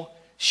people,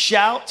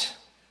 shout,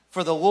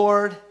 for the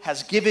Lord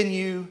has given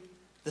you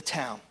the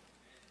town.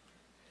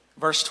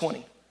 Verse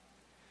 20.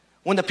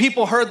 When the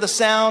people heard the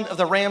sound of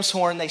the ram's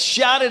horn, they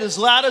shouted as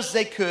loud as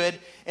they could,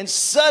 and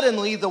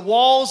suddenly the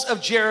walls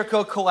of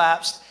Jericho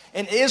collapsed,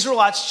 and the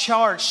Israelites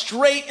charged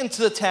straight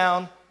into the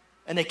town,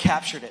 and they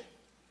captured it.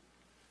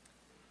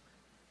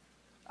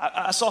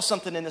 I saw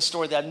something in this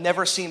story that I'd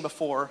never seen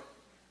before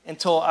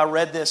until I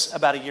read this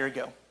about a year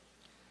ago.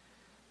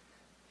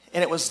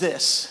 And it was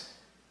this: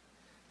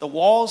 the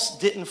walls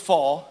didn't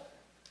fall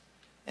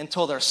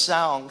until their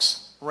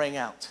songs rang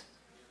out.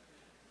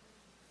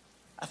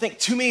 I think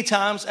too many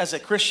times as a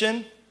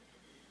Christian,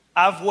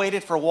 I've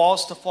waited for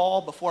walls to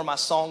fall before my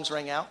songs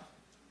rang out.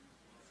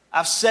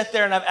 I've sat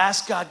there and I've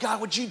asked God,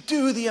 God, would you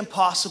do the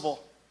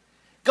impossible?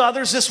 God,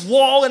 there's this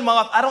wall in my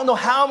life. I don't know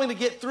how I'm going to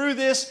get through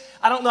this.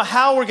 I don't know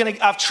how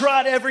I've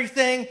tried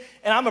everything,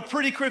 and I'm a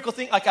pretty critical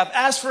thing. Like, I've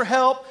asked for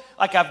help.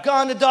 Like, I've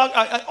gone to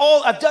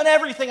I've done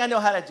everything I know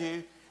how to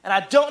do, and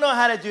I don't know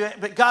how to do it.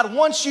 But God,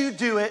 once you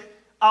do it,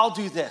 I'll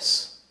do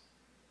this.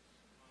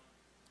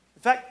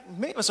 In fact,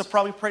 many of us have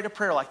probably prayed a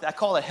prayer like that. I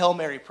call it a Hail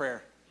Mary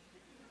prayer.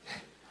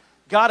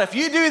 God, if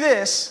you do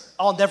this,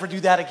 I'll never do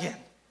that again.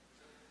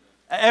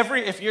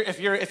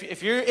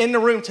 If you're in the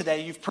room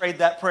today, you've prayed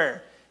that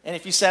prayer. And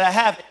if you said, I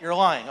haven't, you're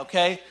lying,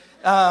 okay?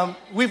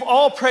 We've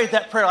all prayed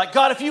that prayer. Like,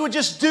 God, if you would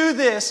just do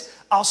this,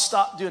 I'll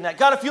stop doing that.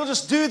 God, if you'll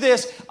just do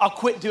this, I'll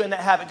quit doing that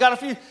habit. God,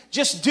 if you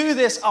just do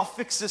this, I'll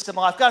fix this in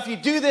my life. God, if you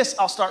do this,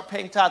 I'll start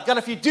paying tithe. God,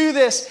 if you do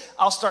this,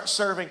 I'll start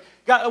serving.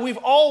 God, we've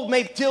all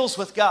made deals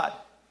with God.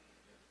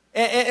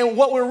 And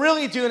what we're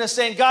really doing is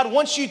saying, God,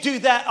 once you do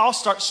that, I'll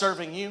start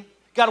serving you.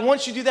 God,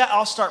 once you do that,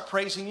 I'll start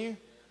praising you.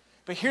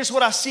 But here's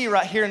what I see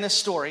right here in this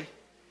story,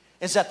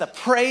 is that the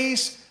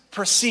praise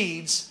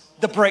precedes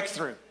the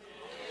breakthrough.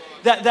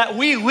 That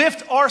we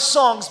lift our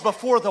songs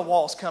before the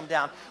walls come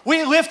down.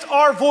 We lift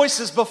our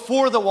voices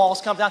before the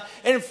walls come down.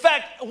 And in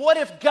fact, what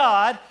if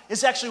God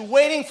is actually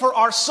waiting for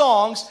our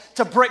songs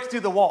to break through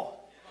the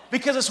wall?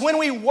 Because it's when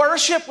we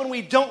worship when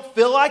we don't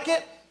feel like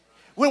it,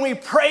 when we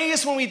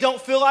praise when we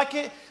don't feel like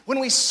it, when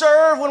we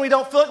serve when we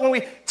don't feel like it, when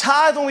we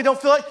tithe when we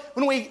don't feel like it,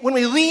 when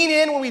we lean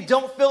in when we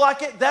don't feel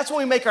like it, that's when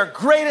we make our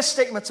greatest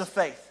statements of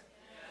faith.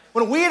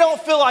 When we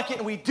don't feel like it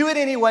and we do it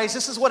anyways,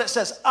 this is what it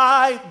says,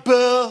 I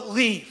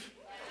believe.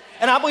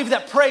 And I believe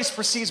that praise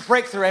precedes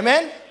breakthrough,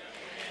 amen?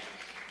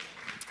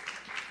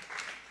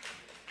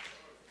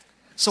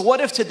 So what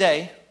if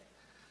today,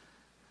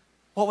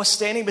 what was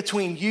standing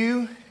between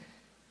you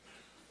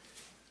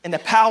and the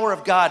power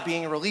of God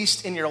being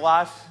released in your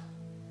life,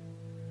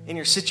 in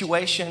your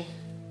situation,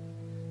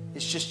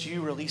 is just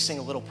you releasing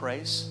a little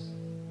praise?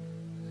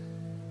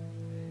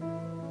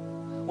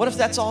 What if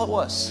that's all it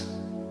was?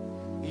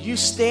 You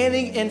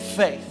standing in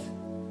faith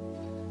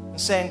and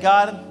saying,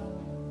 God,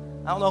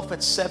 I don't know if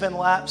it's 7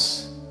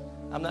 laps.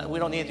 We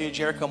don't need to do a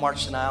Jericho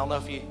march tonight. I don't know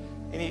if you,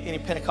 any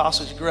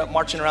Pentecostals, you grew up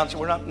marching around.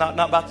 We're not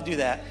about to do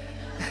that.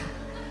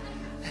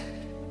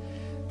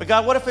 But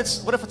God, what if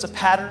it's a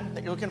pattern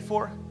that you're looking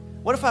for?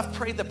 What if I've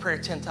prayed the prayer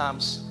 10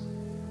 times?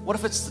 What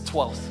if it's the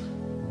 12th?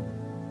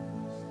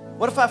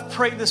 What if I've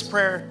prayed this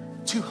prayer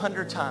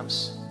 200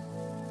 times?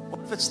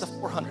 What if it's the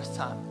 400th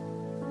time?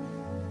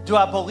 Do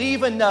I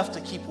believe enough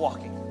to keep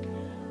walking?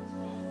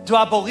 Do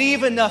I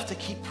believe enough to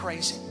keep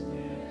praising?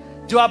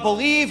 Do I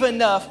believe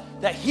enough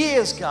that He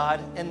is God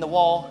and the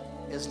wall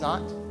is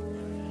not?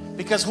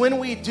 Because when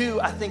we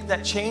do, I think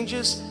that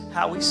changes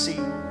how we see.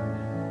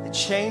 It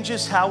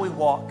changes how we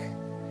walk.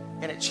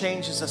 And it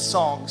changes the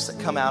songs that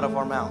come out of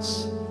our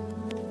mouths.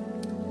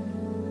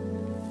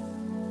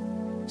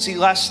 See,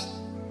 last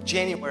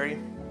January,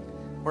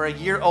 we're a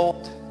year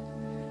old.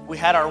 We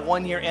had our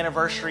 1-year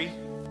anniversary.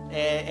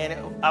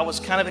 I was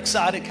kind of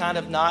excited, kind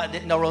of not. I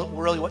didn't know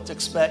really what to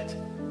expect.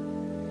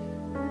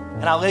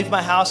 And I leave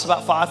my house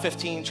about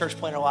 5:15, Church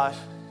Planter Live.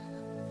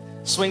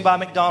 Swing by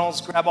McDonald's,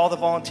 grab all the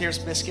volunteers'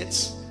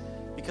 biscuits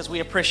because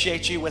we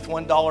appreciate you with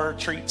 $1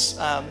 treats.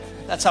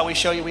 That's how we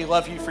show you we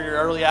love you for your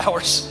early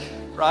hours,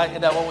 right?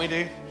 Isn't that what we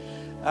do?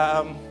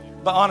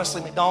 But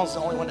honestly, McDonald's is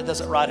the only one that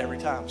does it right every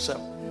time. So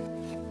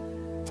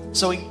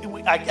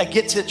I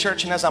get to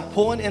church, and as I'm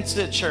pulling into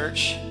the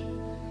church,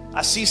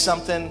 I see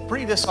something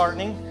pretty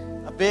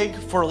disheartening, a big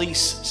for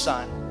lease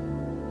sign.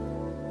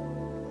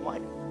 I'm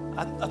like,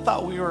 I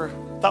thought we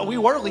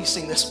were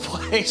leasing this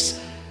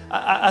place.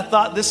 I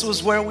thought this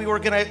was where we were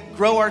going to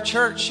grow our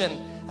church,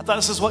 and I thought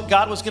this is what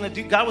God was going to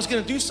do. God was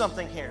going to do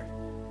something here.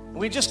 And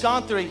we'd just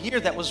gone through a year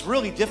that was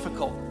really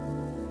difficult.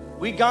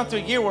 We'd gone through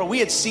a year where we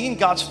had seen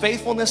God's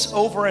faithfulness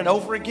over and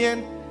over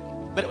again,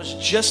 but it was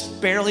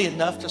just barely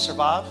enough to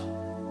survive.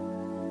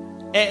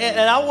 And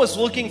I was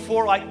looking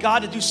for like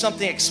God to do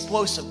something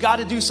explosive, God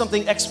to do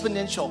something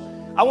exponential.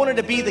 I wanted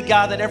to be the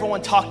guy that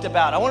everyone talked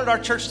about. I wanted our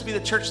church to be the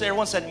church that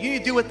everyone said, you need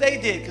to do what they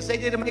did because they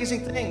did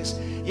amazing things.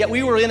 Yet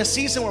we were in a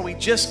season where we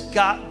just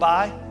got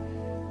by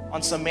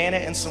on some manna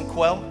and some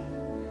quail.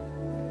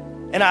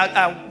 And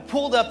I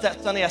pulled up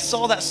that Sunday, I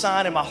saw that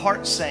sign and my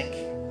heart sank.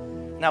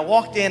 And I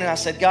walked in and I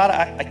said, God,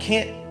 I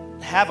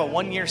can't have a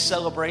 1-year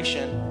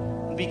celebration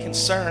and be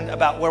concerned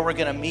about where we're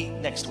going to meet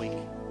next week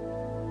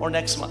or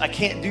next month. I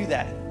can't do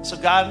that. So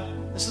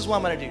God, this is what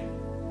I'm going to do.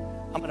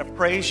 I'm going to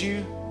praise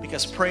you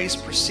because praise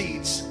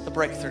precedes the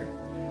breakthrough.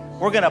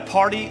 We're going to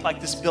party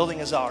like this building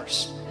is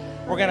ours.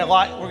 We're going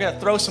to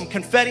throw some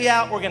confetti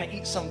out. We're going to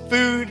eat some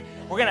food.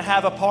 We're going to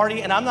have a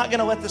party, and I'm not going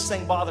to let this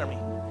thing bother me.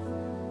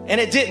 And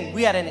it didn't.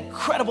 We had an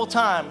incredible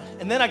time.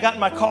 And then I got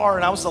in my car,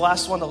 and I was the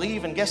last one to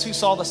leave, and guess who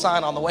saw the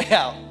sign on the way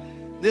out?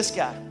 This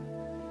guy.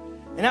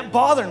 And that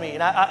bothered me.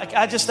 And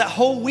I just, that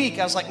whole week,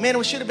 I was like, man,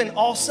 it should have been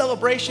all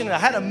celebration, and I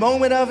had a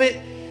moment of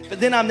it. But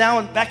then I'm now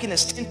back in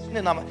this tension,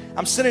 and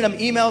I'm sending them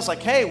emails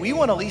like, hey, we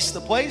want to lease the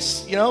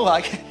place. You know,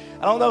 like,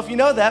 I don't know if you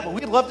know that, but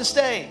we'd love to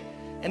stay.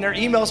 And their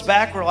emails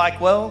back were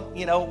like, well,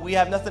 you know, we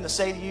have nothing to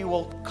say to you.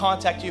 We'll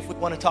contact you if we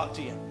want to talk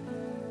to you.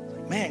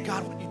 Like, man,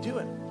 God, what are you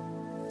doing?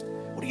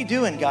 What are you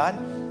doing, God?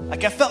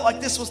 Like, I felt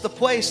like this was the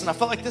place, and I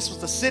felt like this was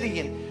the city.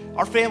 And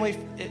our family,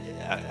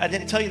 I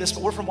didn't tell you this,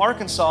 but we're from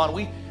Arkansas,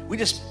 and we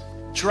just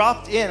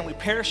dropped in, and we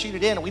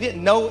parachuted in, and we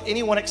didn't know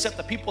anyone except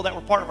the people that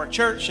were part of our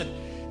church, and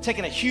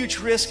taking a huge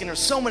risk, and there's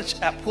so much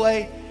at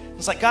play.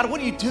 It's like, God,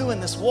 what are you doing?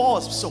 This wall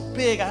is so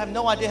big. I have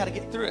no idea how to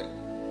get through it.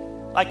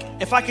 Like,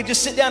 if I could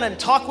just sit down and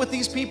talk with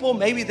these people,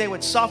 maybe they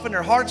would soften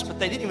their hearts, but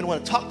they didn't even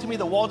want to talk to me.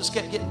 The wall just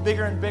kept getting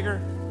bigger and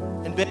bigger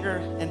and bigger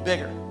and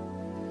bigger.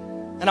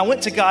 And I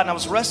went to God and I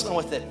was wrestling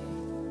with it.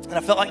 And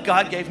I felt like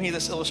God gave me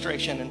this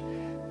illustration.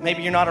 And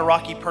maybe you're not a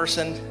Rocky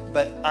person,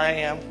 but I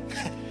am.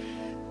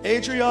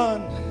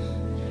 Adrian.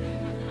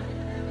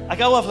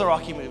 Like, I love the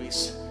Rocky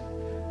movies.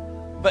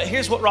 But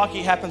here's what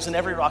Rocky happens in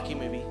every Rocky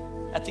movie.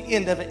 At the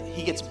end of it,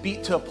 he gets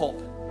beat to a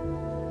pulp.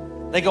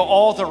 They go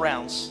all the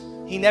rounds.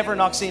 He never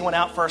knocks anyone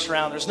out first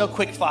round. There's no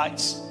quick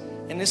fights.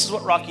 And this is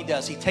what Rocky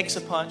does. He takes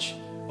a punch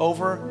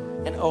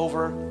over and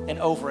over and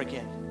over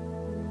again.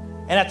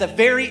 And at the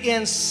very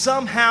end,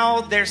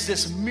 somehow there's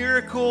this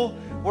miracle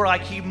where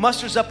like he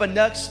musters up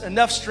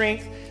enough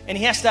strength and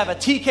he has to have a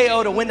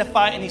TKO to win the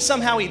fight. And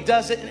somehow he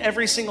does it in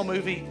every single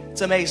movie.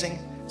 It's amazing.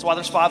 That's why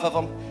there's 5 of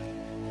them.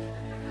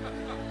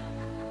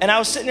 And I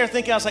was sitting there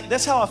thinking, I was like,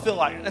 that's how I feel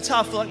like. That's how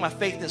I feel like my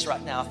faith is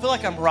right now. I feel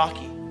like I'm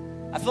Rocky.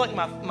 I feel like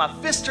my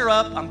fists are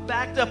up, I'm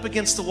backed up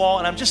against the wall,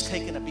 and I'm just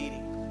taking a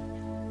beating.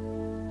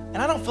 And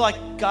I don't feel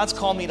like God's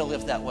called me to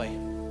live that way.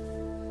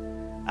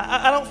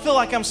 I don't feel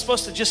like I'm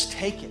supposed to just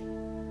take it.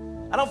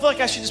 I don't feel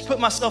like I should just put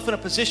myself in a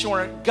position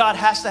where God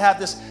has to have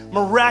this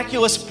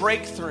miraculous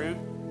breakthrough.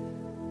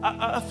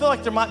 I feel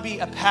like there might be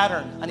a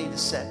pattern I need to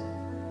set.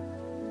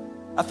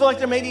 I feel like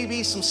there may need to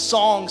be some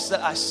songs that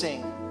I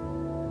sing.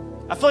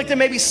 I feel like there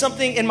may be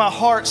something in my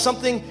heart,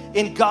 something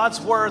in God's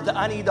word that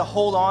I need to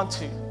hold on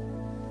to.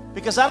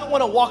 Because I don't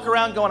want to walk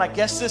around going, I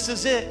guess this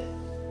is it.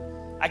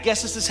 I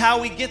guess this is how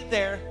we get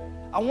there.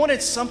 I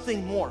wanted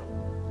something more.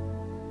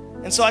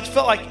 And so I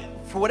felt like,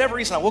 for whatever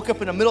reason, I woke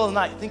up in the middle of the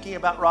night thinking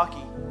about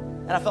Rocky.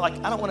 And I felt like,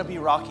 I don't want to be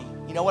Rocky.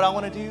 You know what I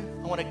want to do?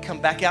 I want to come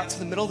back out to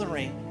the middle of the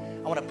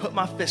ring. I want to put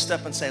my fist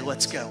up and say,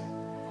 let's go.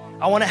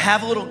 I want to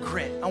have a little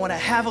grit. I want to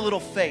have a little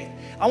faith.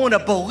 I want to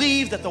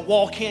believe that the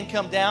wall can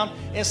come down.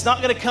 And it's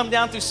not going to come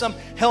down through some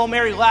Hail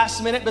Mary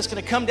last minute, but it's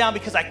going to come down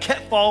because I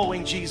kept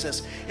following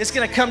Jesus. It's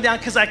going to come down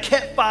because I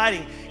kept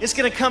fighting. It's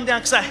going to come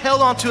down because I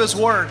held on to his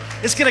word.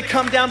 It's going to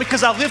come down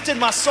because I lifted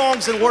my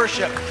songs in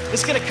worship.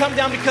 It's going to come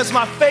down because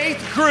my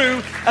faith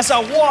grew as I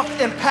walked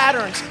in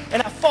patterns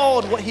and I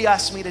followed what he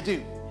asked me to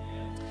do.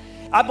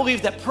 I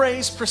believe that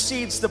praise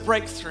precedes the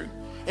breakthrough.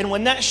 And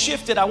when that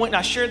shifted, I went and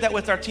I shared that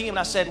with our team and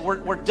I said,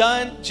 we're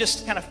done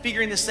just kind of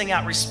figuring this thing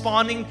out,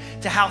 responding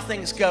to how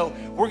things go.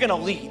 We're going to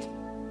lead.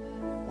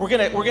 We're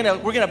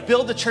going to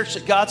build the church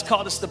that God's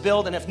called us to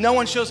build. And if no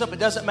one shows up, it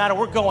doesn't matter.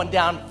 We're going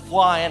down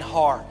flying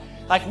hard.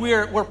 Like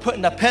we're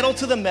putting the pedal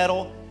to the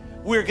metal.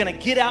 We're going to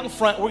get out in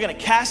front. We're going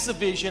to cast the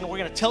vision. We're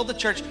going to tell the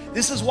church,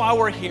 this is why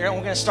we're here. And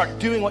we're going to start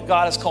doing what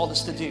God has called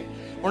us to do.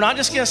 We're not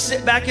just going to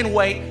sit back and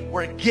wait.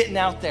 We're getting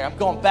out there. I'm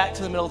going back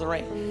to the middle of the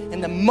ring.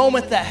 And the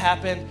moment that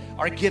happened,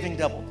 our giving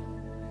doubled.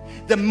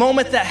 The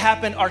moment that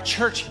happened, our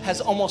church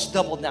has almost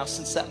doubled now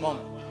since that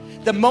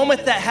moment. The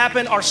moment that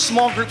happened, our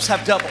small groups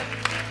have doubled.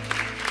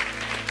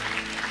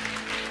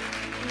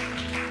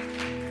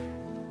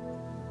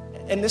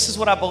 And this is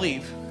what I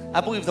believe. I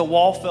believe the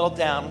wall fell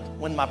down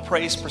when my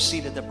praise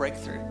preceded the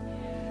breakthrough.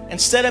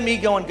 Instead of me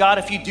going, God,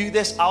 if you do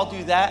this, I'll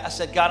do that. I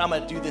said, God, I'm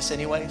going to do this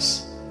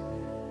anyways.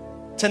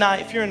 Tonight,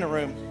 if you're in the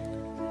room,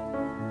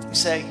 you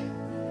say,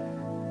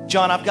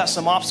 John, I've got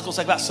some obstacles,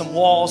 I've got some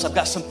walls, I've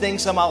got some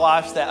things in my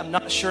life that I'm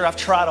not sure. I've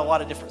tried a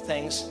lot of different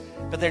things,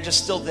 but they're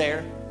just still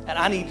there, and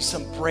I need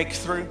some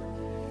breakthrough.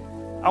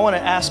 I want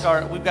to ask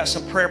we've got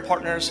some prayer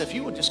partners, if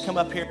you would just come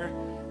up here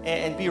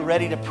and be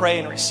ready to pray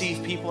and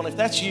receive people. And if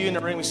that's you in the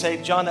room, we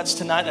say, John, that's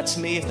tonight, that's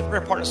me. If the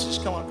prayer partners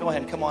just go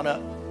ahead and come on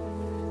up.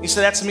 You say,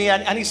 that's me,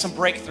 I need some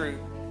breakthrough,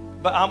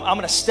 but I'm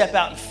going to step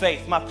out in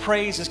faith. My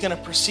praise is going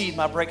to precede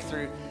my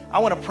breakthrough. I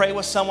want to pray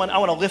with someone. I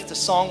want to lift a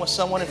song with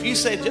someone. If you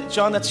say,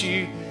 John, that's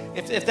you.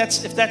 If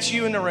that's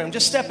you in the room,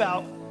 just step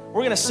out.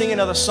 We're going to sing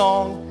another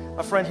song.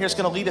 My friend here is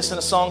going to lead us in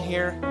a song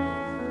here.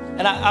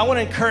 And I want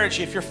to encourage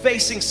you, if you're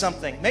facing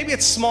something, maybe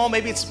it's small,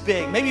 maybe it's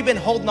big. Maybe you've been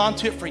holding on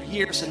to it for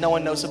years and no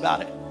one knows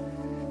about it.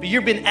 But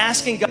you've been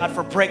asking God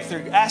for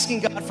breakthrough, asking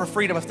God for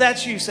freedom. If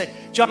that's you, say,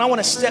 John, I want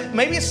to step.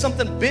 Maybe it's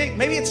something big.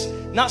 Maybe it's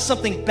not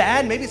something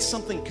bad. Maybe it's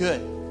something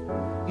good.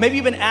 Maybe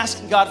you've been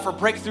asking God for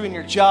breakthrough in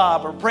your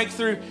job or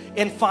breakthrough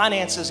in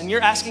finances, and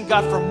you're asking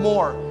God for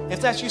more. If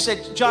that's you,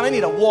 say, John, I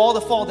need a wall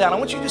to fall down. I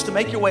want you just to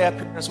make your way up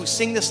here as we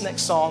sing this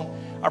next song.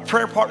 Our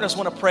prayer partners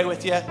want to pray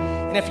with you.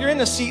 And if you're in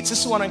the seats,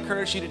 this is what I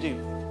encourage you to do.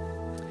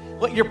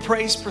 Let your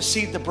praise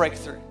precede the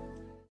breakthrough.